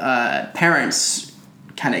of parents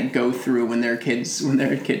kind of go through when their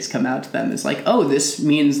kids come out to them. It's like, oh, this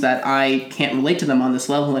means that I can't relate to them on this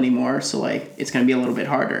level anymore, so like it's going to be a little bit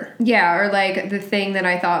harder. Yeah, or like the thing that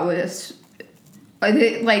I thought was like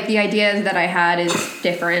the idea that I had is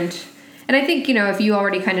different, And I think, if you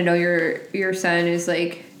already kind of know your son is,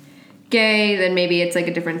 like, gay, then maybe it's, like,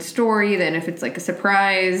 a different story than if it's, like, a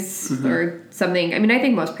surprise or something. I mean, I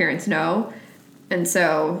think most parents know. And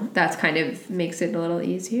so that's kind of makes it a little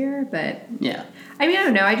easier, but... Yeah. I mean, I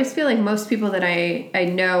don't know. I just feel like most people that I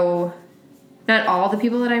know... Not all the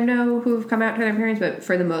people that I know who have come out to their parents, but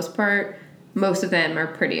for the most part, most of them are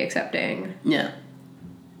pretty accepting. Yeah.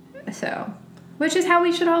 So, which is how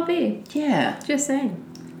we should all be. Yeah. Just saying.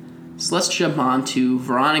 So let's jump on to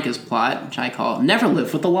Veronica's plot, which I call Never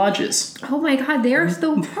Live with the Lodges. Oh my god, they're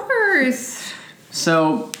the worst.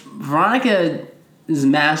 So, Veronica's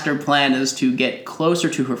master plan is to get closer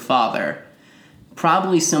to her father.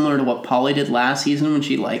 Probably similar to what Polly did last season when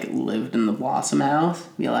she, like, lived in the Blossom House.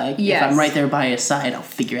 Be like, yes. If I'm right there by his side, I'll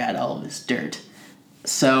figure out all of his dirt.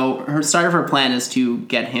 So, her start of her plan is to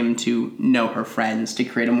get him to know her friends, to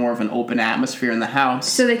create a more of an open atmosphere in the house.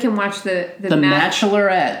 So they can watch the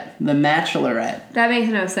Bachelorette. The Bachelorette. That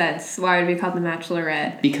makes no sense. Why would it be called The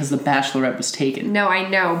Bachelorette? Because The Bachelorette was taken. No, I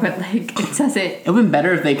know, but, like, it doesn't... It would have been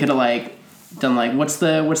better if they could have, like... done like what's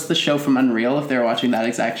the show from Unreal if they were watching that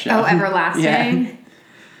exact show? Oh, Everlasting. Yeah.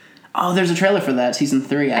 Oh, there's a trailer for that, season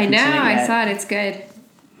 3. I know, I saw it. It's good.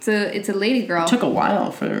 It's a lady girl. It took a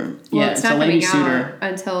while for it's not a lady coming suitor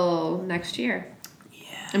out until next year.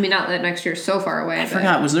 Yeah. I mean, not that next year's so far away. I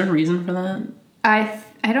forgot. Was there a reason for that?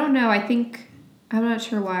 I don't know. I'm not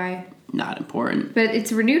sure why. Not important. But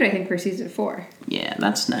it's renewed, I think, for season 4. Yeah,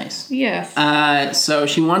 that's nice. Yes. So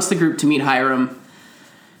she wants the group to meet Hiram.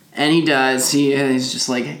 And he does. He's just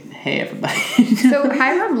like, hey, everybody. So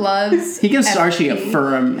Hiram loves He gives FP. Archie a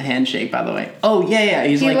firm handshake, by the way. Oh, yeah.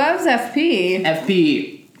 He loves FP.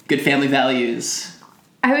 FP, good family values.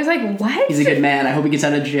 I was like, what? He's a good man. I hope he gets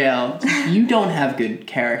out of jail. You don't have good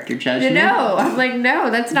character judgment. No. I'm like,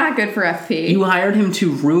 no, that's not good for FP. You hired him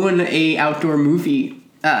to ruin a outdoor movie.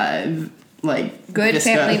 Good Vista.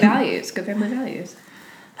 family values. Good family values.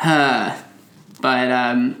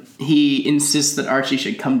 But he insists that Archie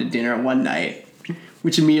should come to dinner one night,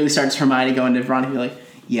 which immediately starts Hermione going to Veronica, like,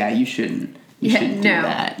 yeah, you shouldn't. You shouldn't do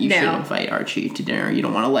that. You should invite Archie to dinner. You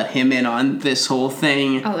don't want to let him in on this whole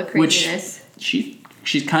thing. All the craziness. Which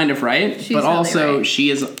she's kind of right, she's but also totally right.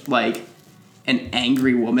 She is, like, an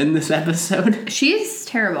angry woman this episode. She's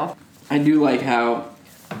terrible. I do like how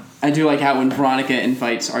when Veronica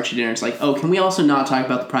invites Archie to dinner, it's like, oh, can we also not talk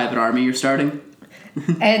about the private army you're starting?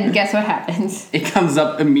 And guess what happens? It comes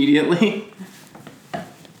up immediately.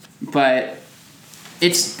 But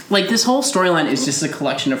it's like this whole storyline is just a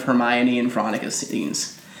collection of Hermione and Veronica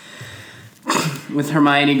scenes. With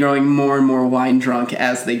Hermione growing more and more wine drunk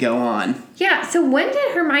as they go on. Yeah, so when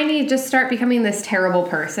did Hermione just start becoming this terrible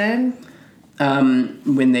person?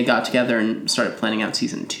 When they got together and started planning out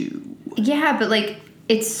season 2. Yeah, but, like,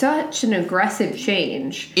 it's such an aggressive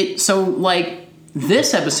change.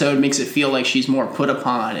 This episode makes it feel like she's more put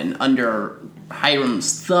upon and under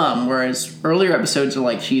Hiram's thumb, whereas earlier episodes are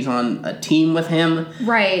like she's on a team with him.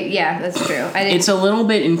 Right, yeah, that's true. It's a little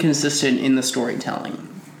bit inconsistent in the storytelling.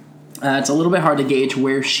 It's a little bit hard to gauge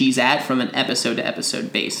where she's at from an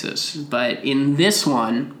episode-to-episode basis. But in this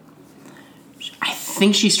one, I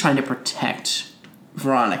think she's trying to protect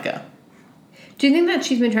Veronica. Do you think that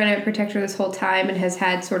she's been trying to protect her this whole time and has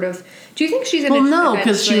had sort of... Do you think she's... Well, no,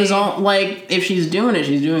 because she was all... Like, if she's doing it,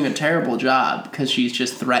 she's doing a terrible job because she's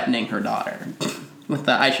just threatening her daughter with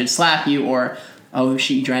the I should slap you or, oh,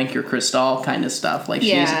 she drank your crystal kind of stuff. Like,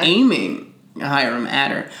 she's aiming Hiram at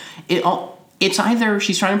her. It's either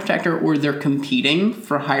she's trying to protect her or they're competing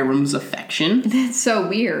for Hiram's affection. That's so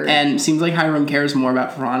weird. And it seems like Hiram cares more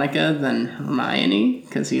about Veronica than Hermione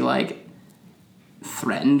because he, like...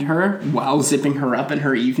 threatened her while zipping her up in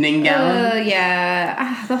her evening gown.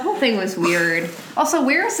 Yeah. The whole thing was weird. Also,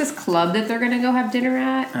 where is this club that they're going to go have dinner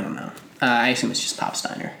at? I don't know. I assume it's just Pop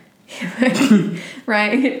Steiner.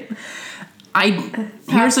 Right.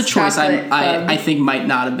 Here's a choice I think might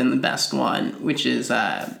not have been the best one, which is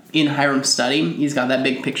in Hiram's study. He's got that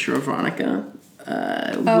big picture of Veronica.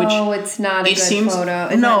 It's not a good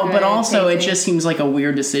photo. No, but also it just seems like a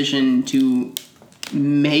weird decision to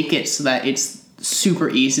make it so that it's super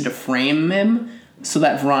easy to frame him so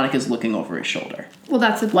that Veronica's looking over his shoulder. Well,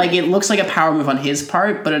 that's the point. Like, it looks like a power move on his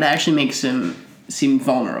part, but it actually makes him seem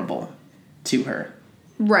vulnerable to her.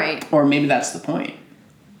 Right. Or maybe that's the point.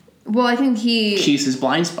 Well, I think she's his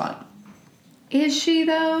blind spot. Is she,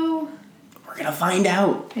 though? We're gonna find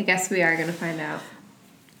out. I guess we are gonna find out.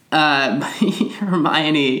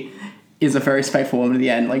 Hermione is a very spiteful woman at the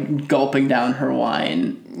end, like, gulping down her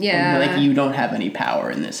wine. Yeah. And, like, you don't have any power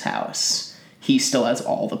in this house. He still has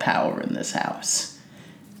all the power in this house.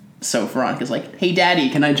 So Veronica's like, hey,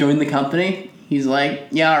 Daddy, can I join the company? He's like,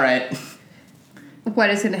 yeah, all right. What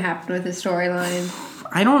is going to happen with the storyline?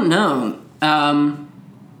 I don't know.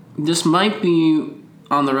 This might be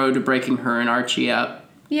on the road to breaking her and Archie up.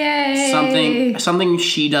 Yay! Something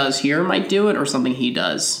she does here might do it, or something he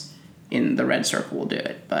does in the Red Circle will do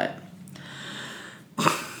it, but...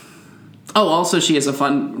 Oh, also she has a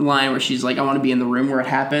fun line where she's like, I want to be in the room where it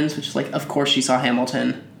happens, which is like, of course she saw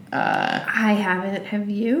Hamilton. I haven't. Have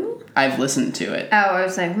you? I've listened to it. Oh, I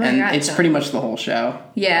was like, oh my and God. It's pretty much the whole show.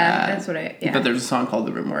 Yeah, that's what I... Yeah. But there's a song called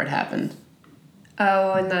The Room Where It Happened.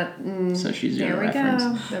 Oh, and that... So she's doing there a we reference.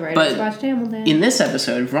 go. The writers watched Hamilton. In this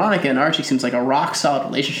episode, Veronica and Archie seems like a rock-solid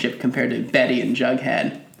relationship compared to Betty and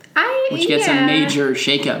Jughead. Which gets a major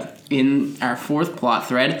shakeup in our fourth plot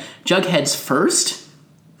thread. Jughead's first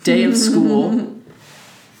day of school,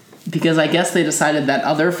 because I guess they decided that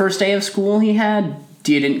other first day of school he had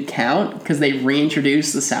didn't count, because they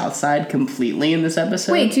reintroduced the South Side completely in this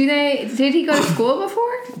episode. Wait, did he go to school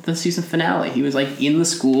before? The season finale. He was, like, in the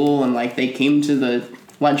school, and, like, they came to the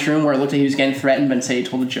lunchroom where it looked like he was getting threatened, but instead he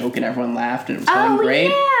told a joke and everyone laughed, and it was going great.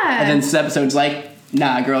 Yeah. And then this episode's like,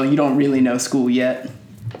 nah, girl, you don't really know school yet.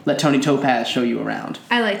 Let Tony Topaz show you around.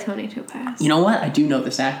 I like Tony Topaz. You know what? I do know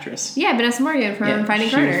this actress. Yeah, Vanessa Morgan from Finding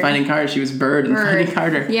Carter. She was Finding Carter. She was Bird in Finding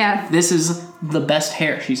Carter. Yeah. This is the best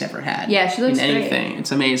hair she's ever had. Yeah, she looks in anything. Great.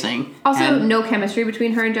 It's amazing. Also, no chemistry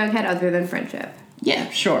between her and Jughead other than friendship. Yeah,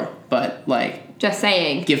 sure. But, like... Just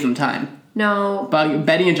saying. Give them time. No. But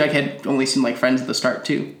Betty and Jughead only seem like friends at the start,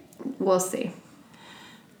 too. We'll see.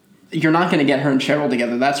 You're not going to get her and Cheryl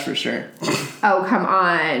together, that's for sure. Oh, come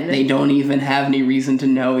on. They don't even have any reason to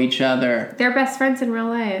know each other. They're best friends in real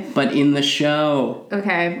life. But in the show...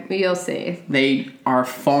 Okay, you'll see. They are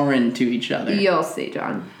foreign to each other. You'll see,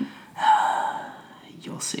 John.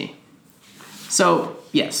 You'll see. So,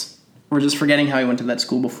 yes. We're just forgetting how he went to that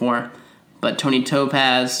school before. But Tony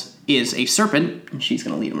Topaz is a serpent, and she's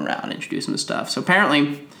going to lead him around and introduce him to stuff. So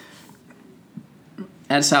apparently,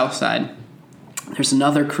 at Southside, there's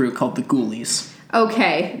another crew called the Ghoulies.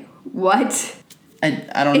 Okay. What? I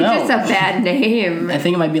don't know. It's just a bad name. I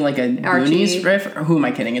think it might be like a Archie. Goonies riff. Or who am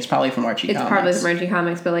I kidding? It's probably from Archie Comics. It's probably from Archie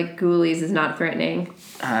Comics, but like Ghoulies is not threatening.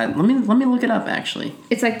 Let me look it up, actually.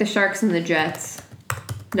 It's like the Sharks and the Jets.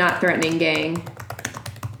 Not threatening gang.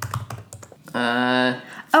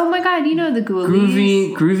 Oh my God, you know the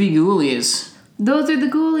Ghoulies. Groovy Ghoulies. Those are the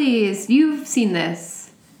Ghoulies. You've seen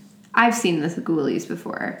this. I've seen this Ghoulies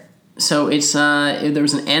before. So it's there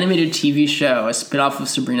was an animated TV show, a spin-off of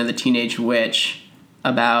Sabrina the Teenage Witch,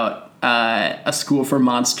 about a school for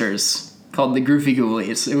monsters called the Groovy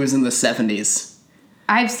Ghoulies. It was in the 70s.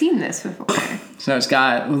 I've seen this before. So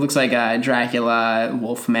it looks like Dracula,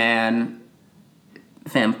 Wolfman,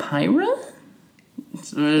 Vampira?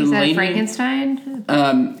 Is that Frankenstein?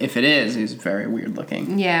 If it is, he's very weird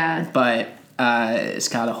looking. Yeah. But it's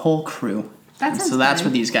got a whole crew. So that's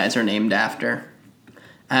what these guys are named after.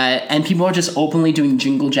 And people are just openly doing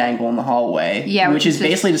jingle jangle in the hallway. Yeah, which is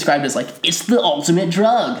basically described as like, it's the ultimate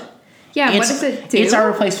drug. Yeah, what does it do? It's our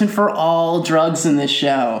replacement for all drugs in this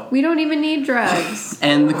show. We don't even need drugs.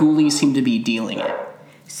 And the Ghoulies seem to be dealing it.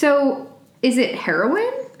 So, is it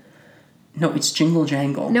heroin? No, it's jingle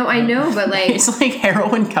jangle. No, I know, but like... It's like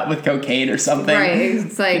heroin cut with cocaine or something. Right,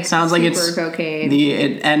 it's like it sounds like it's cocaine.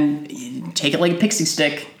 And take it like a pixie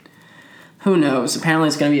stick. Who knows? Apparently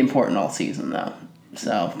it's going to be important all season, though.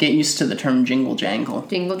 So, get used to the term jingle jangle.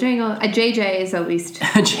 Jingle jangle. A JJ is at least...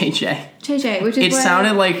 A JJ. JJ, which is It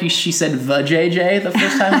sounded like she said the JJ the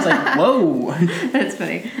first time. It's like, whoa. That's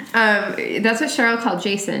funny. That's what Cheryl called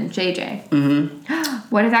Jason, JJ. Mm-hmm.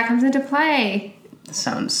 What if that comes into play?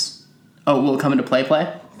 Sounds... Oh, will it come into play?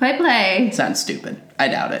 Play. Sounds stupid. I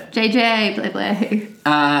doubt it. JJ, play.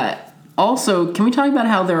 Also, can we talk about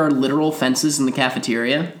how there are literal fences in the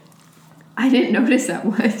cafeteria? I didn't notice that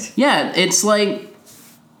one. Yeah, it's like...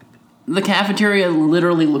 The cafeteria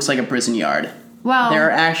literally looks like a prison yard. Well... There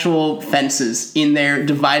are actual fences in there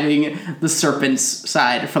dividing the serpent's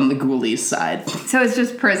side from the ghoulies' side. So it's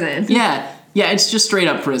just prison. Yeah, it's just straight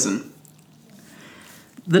up prison.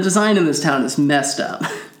 The design in this town is messed up.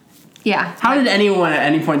 Yeah. How did anyone at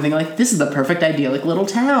any point think, like, this is the perfect idyllic little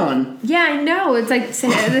town? Yeah, I know. It's like,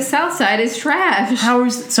 the south side is trash.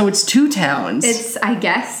 So it's two towns. I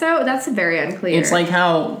guess so. That's very unclear. It's like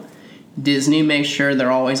how Disney makes sure they're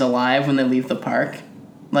always alive when they leave the park.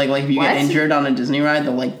 Like if you get injured on a Disney ride,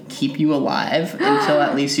 they'll, like, keep you alive until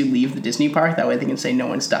at least you leave the Disney park. That way they can say no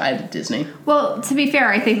one's died at Disney. Well, to be fair,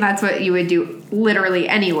 I think that's what you would do literally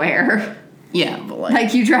anywhere. Yeah, but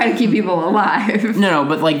like you try to keep people alive. No,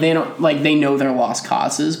 but like they don't, like they know they're lost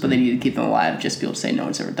causes, but they need to keep them alive just to be able to say no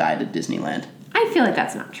one's ever died at Disneyland. I feel like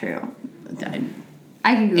that's not true. I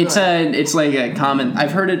I can Google it. It's like a common.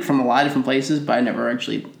 I've heard it from a lot of different places, but I never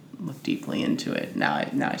actually looked deeply into it. Now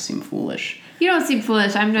I seem foolish. You don't seem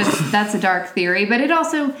foolish. That's a dark theory, but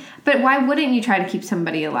why wouldn't you try to keep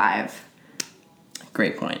somebody alive?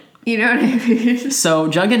 Great point. You know what I mean? So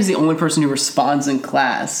Jughead is the only person who responds in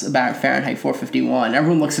class about Fahrenheit 451.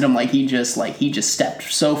 Everyone looks at him like he just stepped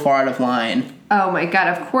so far out of line. Oh my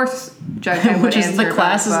god! Of course, Jughead would answer. The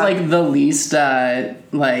class is like the least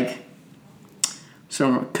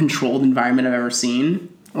sort of controlled environment I've ever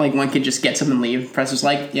seen. Like one kid just gets up and leave. The professor's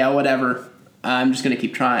like, yeah, whatever. I'm just gonna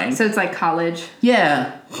keep trying. So it's like college.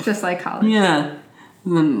 Yeah. Just like college. Yeah.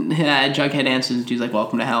 And then Jughead answers and she's like,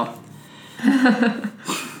 welcome to hell.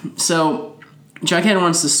 So, Jughead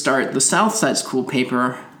wants to start the Southside School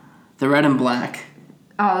paper, the red and black.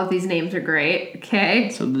 All of these names are great. Okay.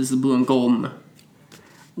 So this is the blue and gold,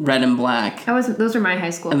 red and black. Those are my high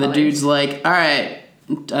school And colors. the dude's like, all right,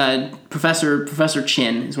 Professor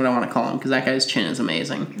Chin is what I want to call him, because that guy's chin is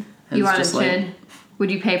amazing. And you want a chin? Would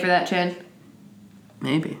you pay for that chin?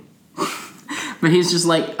 Maybe. But he's just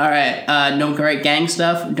like, all right, don't write gang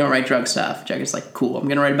stuff, don't write drug stuff. Jughead's like, cool, I'm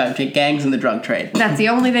going to write about gangs and the drug trade. That's the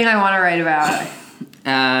only thing I want to write about.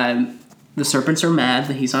 The serpents are mad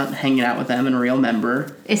that he's not hanging out with them and a real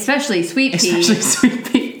member. Especially Sweet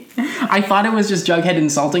Pea. I thought it was just Jughead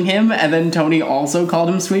insulting him, and then Tony also called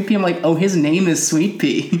him Sweet Pea. I'm like, oh, his name is Sweet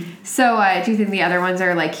Pea. So, do you think the other ones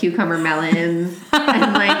are like Cucumber Melon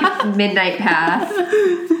and like Midnight Path?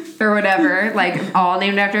 Or whatever, like all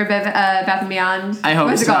named after Bath and Beyond. I hope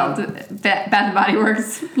What's so. it called? Bath and Body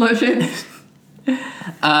Works lotion.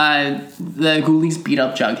 The ghoulies beat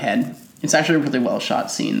up Jughead. It's actually a really well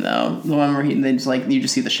shot scene, though. The one where you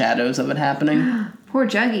just see the shadows of it happening. Poor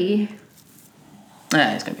Juggy.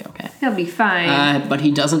 He's gonna be okay. He'll be fine. But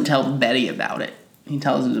he doesn't tell Betty about it. He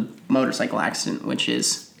tells her the motorcycle accident, which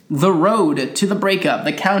is the road to the breakup.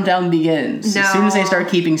 The countdown begins. No. As soon as they start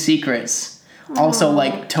keeping secrets. Also,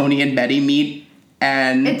 like, Tony and Betty meet,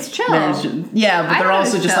 and it's chill. But they're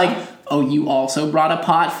also just chill. like, oh, you also brought a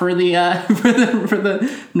pot for the for the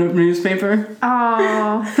newspaper?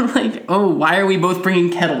 Oh. Like, oh, why are we both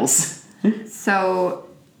bringing kettles? So,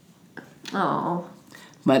 oh.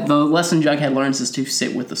 But the lesson Jughead learns is to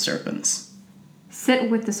sit with the serpents. Sit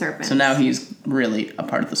with the serpents. So now he's really a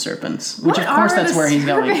part of the serpents. Which, of course, that's where he's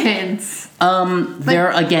going.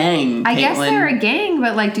 They're a gang, I Kaitlin. guess they're a gang,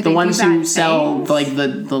 but, like, do they do bad things? The ones who sell, like,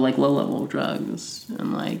 the low-level drugs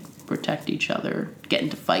and, like, protect each other, get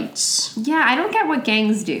into fights. Yeah, I don't get what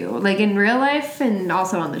gangs do. Like, in real life and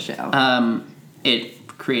also on the show.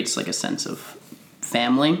 It creates, like, a sense of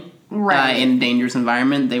family. Right. In a dangerous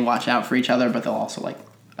environment, they watch out for each other, but they'll also, like,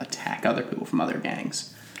 attack other people from other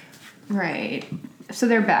gangs. Right. So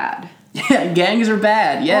they're bad. Yeah, gangs are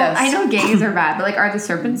bad, yes. Well, I know gangs are bad, but, like, are the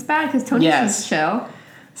serpents bad? Because Tony's just chill.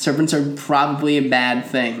 Serpents are probably a bad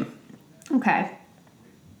thing. Okay.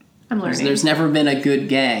 I'm learning. There's never been a good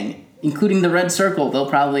gang, including the Red Circle. They'll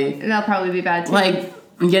probably be bad, too. Like,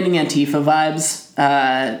 I'm getting Antifa vibes. Is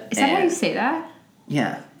that how you say that?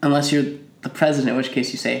 Yeah, unless you're the president, in which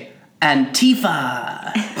case you say,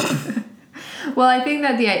 Antifa! Well, I think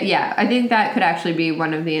that I think that could actually be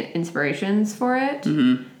one of the inspirations for it,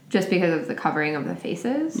 just because of the covering of the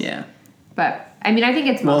faces. Yeah. But, I mean, I think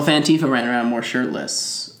it's... Well, if Antifa ran around more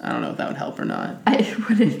shirtless, I don't know if that would help or not.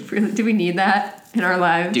 Do we need that in our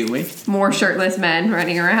lives? Do we? More shirtless men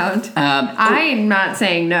running around? I'm not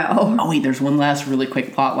saying no. Oh, wait, there's one last really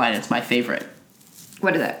quick plot line. It's my favorite.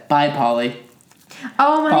 What is it? Bye, Polly.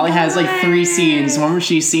 Oh, my God. Polly has, like, 3 scenes. One where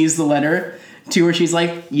she sees the letter. 2 where she's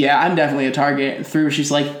like, yeah, I'm definitely a target. 3 where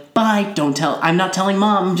she's like, bye, I'm not telling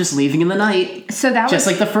Mom, I'm just leaving in the night. So that was... Just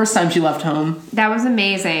like the first time she left home. That was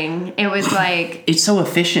amazing. It was like... It's so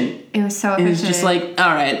efficient. It was so efficient. It was just like,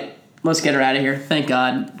 all right, let's get her out of here. Thank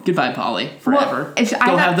God. Goodbye, Polly. Forever.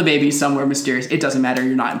 Go have the baby somewhere mysterious. It doesn't matter.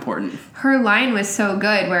 You're not important. Her line was so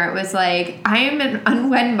good where it was like, I am an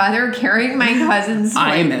unwed mother carrying my cousin's twins.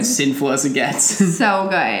 I am as sinful as it gets. So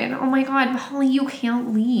good. Oh my God, Polly, you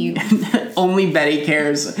can't leave. Only Betty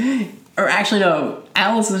cares. Or actually, no.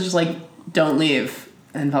 Alice is just like, don't leave.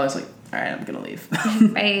 And Polly's like, all right, I'm going to leave.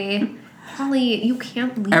 Hey, Polly, you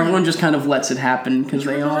can't leave. Everyone just kind of lets it happen because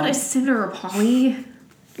they all... You're not a sinner, Polly.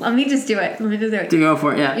 Let me just do it. Do go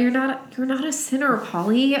for it, yeah. You're not a sinner,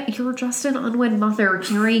 Polly. You're just an unwed mother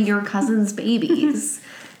carrying your cousin's babies.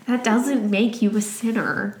 That doesn't make you a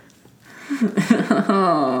sinner.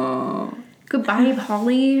 Oh. Goodbye,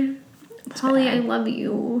 Polly. Polly, I love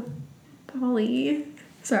you. Polly.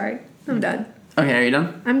 Sorry, I'm done. Okay, are you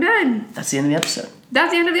done? I'm done. That's the end of the episode.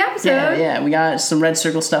 That's the end of the episode. Yeah. We got some Red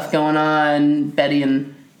Circle stuff going on. Betty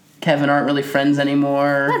and Kevin aren't really friends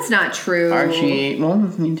anymore. That's not true. Archie,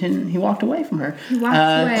 he walked away from her. He walked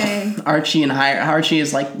away. Archie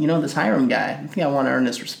is like, this Hiram guy. I think I want to earn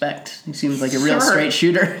his respect. He seems like a real straight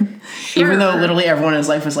shooter. Sure. Even though literally everyone in his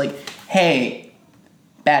life was like, hey,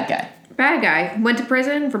 bad guy. Bad guy. Went to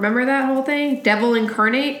prison. Remember that whole thing? Devil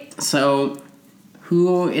incarnate. So,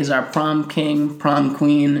 who is our prom king, prom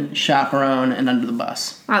queen, chaperone, and under the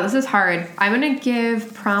bus? Wow, this is hard. I'm going to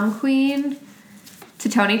give prom queen to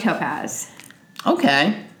Tony Topaz.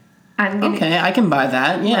 Okay. I can buy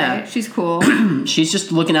that. Yeah. Right, she's cool. She's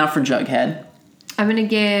just looking out for Jughead. I'm going to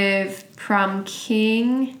give prom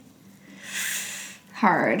king...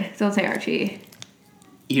 Hard. Don't say Archie.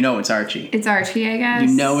 You know it's Archie. It's Archie, I guess.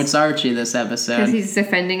 You know it's Archie this episode. Because he's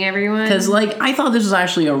defending everyone. Because, I thought this was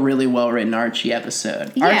actually a really well-written Archie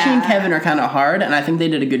episode. Yeah. Archie and Kevin are kind of hard, and I think they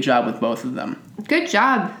did a good job with both of them. Good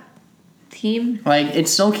job, team. It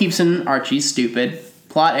still keeps in Archie's stupid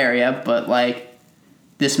plot area, but,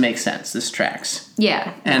 this makes sense. This tracks.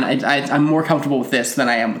 Yeah. And I'm more comfortable with this than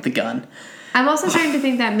I am with the gun. I'm also starting to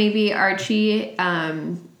think that maybe Archie,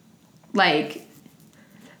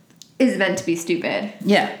 is meant to be stupid.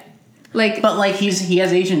 Yeah. But he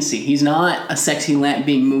has agency. He's not a sexy lamp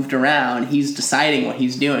being moved around. He's deciding what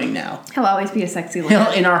he's doing now. He'll always be a sexy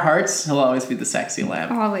lamp. In our hearts, he'll always be the sexy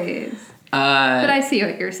lamp. Always. But I see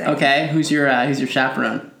what you're saying. Okay, who's your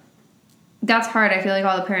chaperone? That's hard. I feel like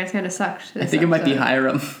all the parents kind of sucked. I think it might be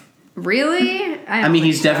Hiram. Really? I mean,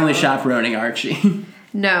 he's definitely chaperoning Archie.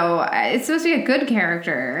 No, it's supposed to be a good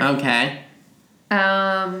character. Okay.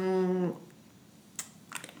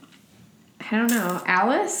 I don't know.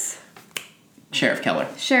 Alice? Sheriff Keller.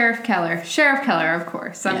 Sheriff Keller, of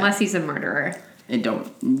course. Unless he's a murderer.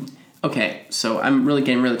 Okay, so I'm really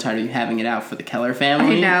getting really tired of you having it out for the Keller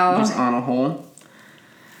family. I know. Just on a whole.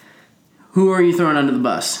 Who are you throwing under the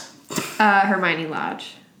bus? Hermione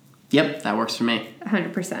Lodge. Yep, that works for me.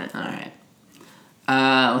 100%. All right.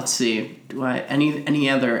 Let's see. Do I any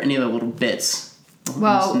other little bits?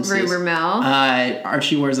 Well, rumor mill.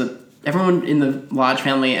 Archie wears everyone in the Lodge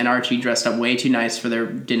family and Archie dressed up way too nice for their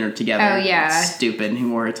dinner together. Oh, yeah. Stupid. He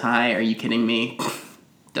wore a tie. Are you kidding me?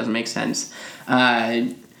 Doesn't make sense.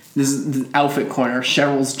 This is the outfit corner.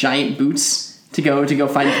 Cheryl's giant boots to go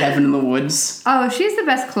find Kevin in the woods. Oh, she's the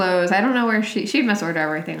best clothes. I don't know where she must order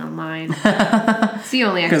everything online. It's the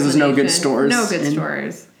only explanation. Because there's no good stores. No good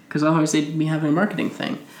stores. Because otherwise they'd be having a marketing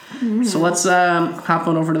thing. Mm-hmm. So let's hop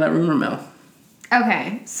on over to that rumor mill.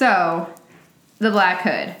 Okay, so the Black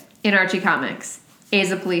Hood in Archie Comics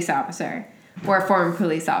is a police officer or a former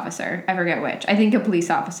police officer. I forget which. I think a police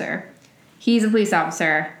officer. He's a police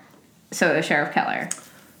officer, so is Sheriff Keller.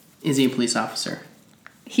 Is he a police officer?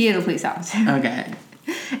 He is a police officer. Okay.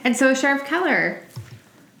 And so is Sheriff Keller.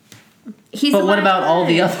 But what about all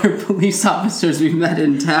the other police officers we've met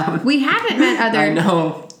in town? We haven't met other... I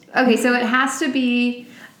know. Okay, so it has to be...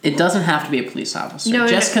 It doesn't have to be a police officer.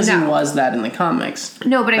 Just because he was that in the comics.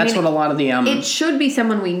 No, but that's what a lot of the... It should be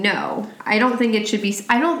someone we know. I don't think it should be...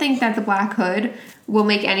 I don't think that the Black Hood will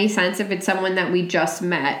make any sense if it's someone that we just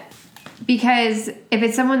met. Because if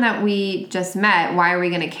it's someone that we just met, why are we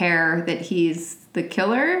going to care that he's the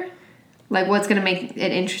killer? What's going to make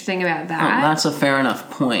it interesting about that? Oh, that's a fair enough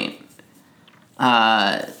point.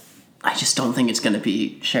 I just don't think it's going to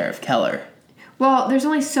be Sheriff Keller. Well, there's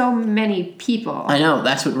only so many people. I know.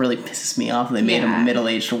 That's what really pisses me off. They made him a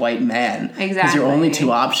middle-aged white man. Exactly. Because your only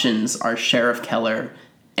two options are Sheriff Keller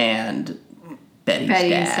and Betty's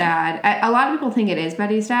dad. A lot of people think it is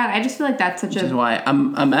Betty's dad. I just feel like that's such Which is why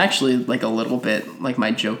I'm actually a little bit my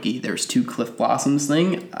jokey "there's two Cliff Blossoms"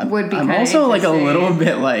 thing. I'm also a little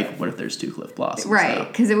bit what if there's two Cliff Blossoms? Right,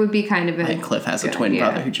 because it would be kind of a Cliff has a twin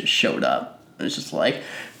brother who just showed up. And it's just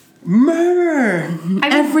murder.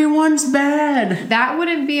 Everyone's bad. That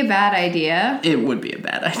wouldn't be a bad idea. It would be a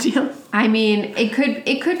bad idea. I mean, it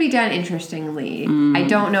could be done interestingly. I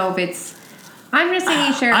don't know if it's... I'm just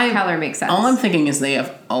thinking Sheriff Keller makes sense. All I'm thinking is they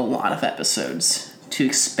have a lot of episodes to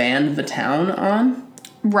expand the town on.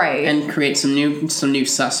 Right. And create some new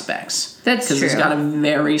suspects. That's true. Because it's got a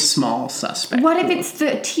very small suspect. What if it's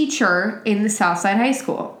the teacher in the Southside High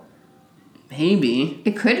School? Maybe.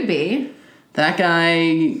 It could be. That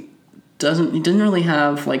guy doesn't really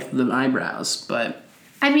have the eyebrows, but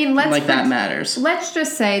I mean, that matters. Let's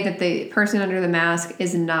just say that the person under the mask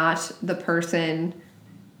is not the person...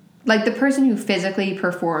 the person who physically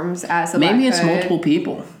performs as the Black Hood. Maybe it's multiple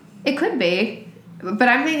people. It could be. But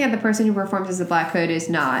I'm thinking that the person who performs as the Black Hood is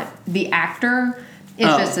not the actor,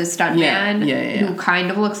 It's just a stuntman who kind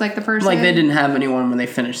of looks like the person. Like, they didn't have anyone when they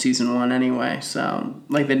finished season 1 anyway, so,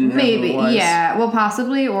 like, they didn't know who it was. Yeah, well,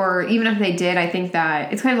 possibly, or even if they did, I think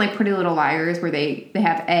that it's kind of like Pretty Little Liars, where they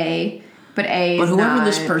have A, but A is whoever not...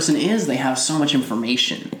 this person is, they have so much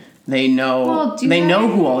information. They know, know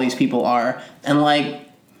who all these people are, and, like,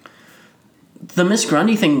 the Miss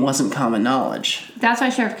Grundy thing wasn't common knowledge. That's why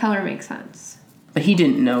Sheriff Keller makes sense. But he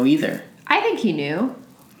didn't know either. I think he knew.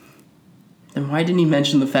 Then why didn't he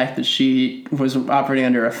mention the fact that she was operating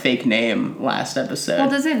under a fake name last episode? Well,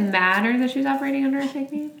 does it matter that she was operating under a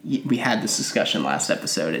fake name? We had this discussion last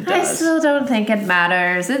episode. It does. I still don't think it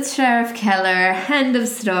matters. It's Sheriff Keller. End of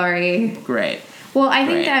story. Great. Well, I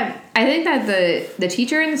think that the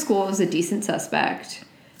teacher in the school is a decent suspect.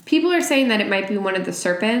 People are saying that it might be one of the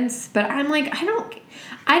serpents, but I'm like, I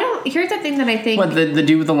don't. Here's the thing that I think. What, the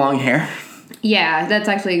dude with the long hair? Yeah, that's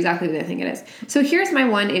actually exactly what I think it is. So here's my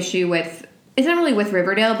one issue with. It's not really with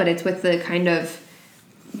Riverdale, but it's with the kind of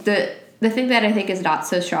the thing that I think is not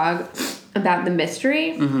so strong about the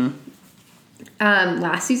mystery.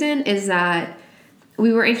 Last season is that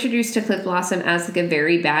we were introduced to Cliff Blossom as like a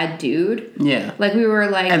very bad dude. Yeah. Like we were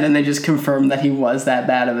like, and then they just confirmed that he was that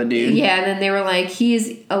bad of a dude. Yeah, and then they were like,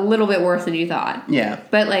 he's a little bit worse than you thought. Yeah.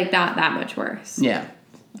 But like not that much worse. Yeah.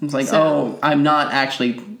 It's like, I'm not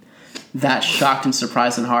actually that shocked and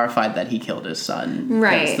surprised and horrified that he killed his son.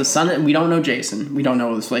 Right. The son, we don't know Jason. We don't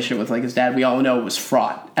know his relationship with like his dad. We all know it was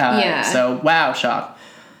fraught. So, wow, shock.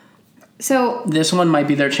 So this one might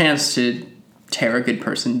be their chance to tear a good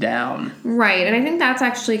person down. Right. And I think that's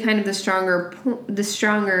actually kind of the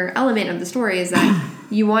stronger element of the story is that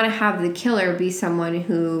you want to have the killer be someone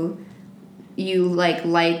who you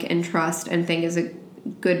like and trust and think is a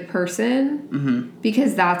good person,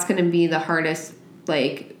 because that's going to be the hardest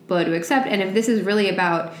blow to accept. And if this is really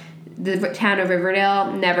about the town of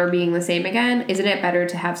Riverdale never being the same again, isn't it better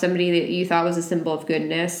to have somebody that you thought was a symbol of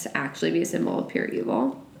goodness actually be a symbol of pure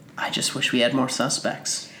evil? I just wish we had more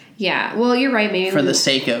suspects. Yeah, well, you're right. Maybe for the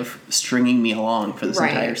sake of stringing me along for this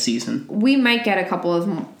entire season, we might get a couple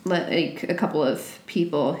of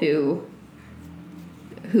people who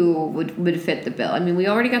would fit the bill. I mean, we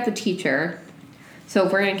already got the teacher, so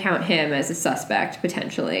if we're going to count him as a suspect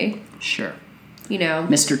potentially, sure. You know,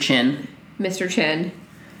 Mr. Chin.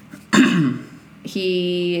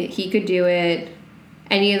 he could do it.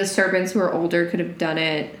 Any of the serpents who are older could have done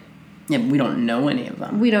it. Yeah, but we don't know any of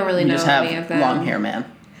them. We don't really know any of them. Long hair man.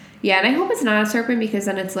 Yeah, and I hope it's not a serpent, because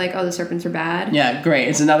then it's like, oh, the serpents are bad. Yeah, great.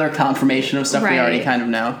 It's another confirmation of stuff we already kind of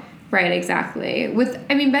know. Right, exactly.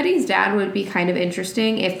 Betty's dad would be kind of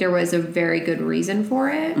interesting if there was a very good reason for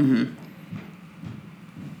it. Mm-hmm.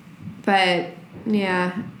 But,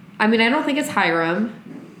 yeah. I mean, I don't think it's Hiram.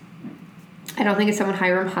 I don't think it's someone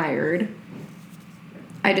Hiram hired.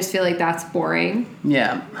 I just feel like that's boring.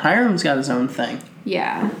 Yeah, Hiram's got his own thing.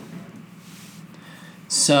 Yeah.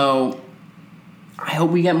 So, I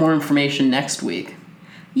hope we get more information next week.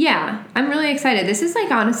 Yeah, I'm really excited. This is,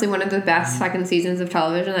 honestly one of the best second seasons of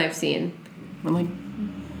television I've seen. We're,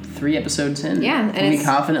 3 episodes in. Yeah. Can we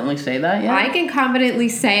confidently say that yet? I can confidently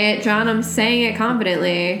say it, John. I'm saying it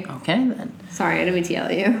confidently. Okay, then. Sorry, I didn't mean to yell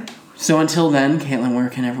at you. So until then, Kaitlin, where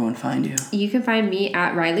can everyone find you? You can find me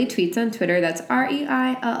at Riley Tweets on Twitter. That's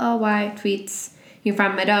REILLY Tweets. You can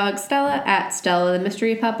find my dog Stella at Stella the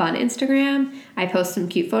Mystery Pup on Instagram. I post some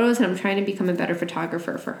cute photos, and I'm trying to become a better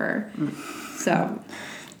photographer for her. So.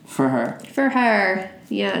 For her. For her,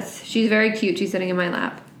 yes. She's very cute. She's sitting in my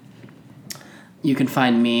lap. You can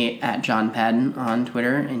find me at John Padden on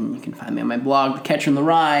Twitter, and you can find me on my blog, The Catcher in the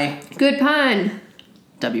Rye. Good pun.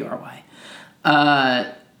 WRY.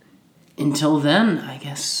 Until then, I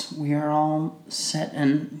guess we are all set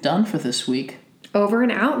and done for this week. Over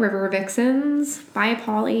and out, River Vixens. Bye,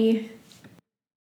 Polly.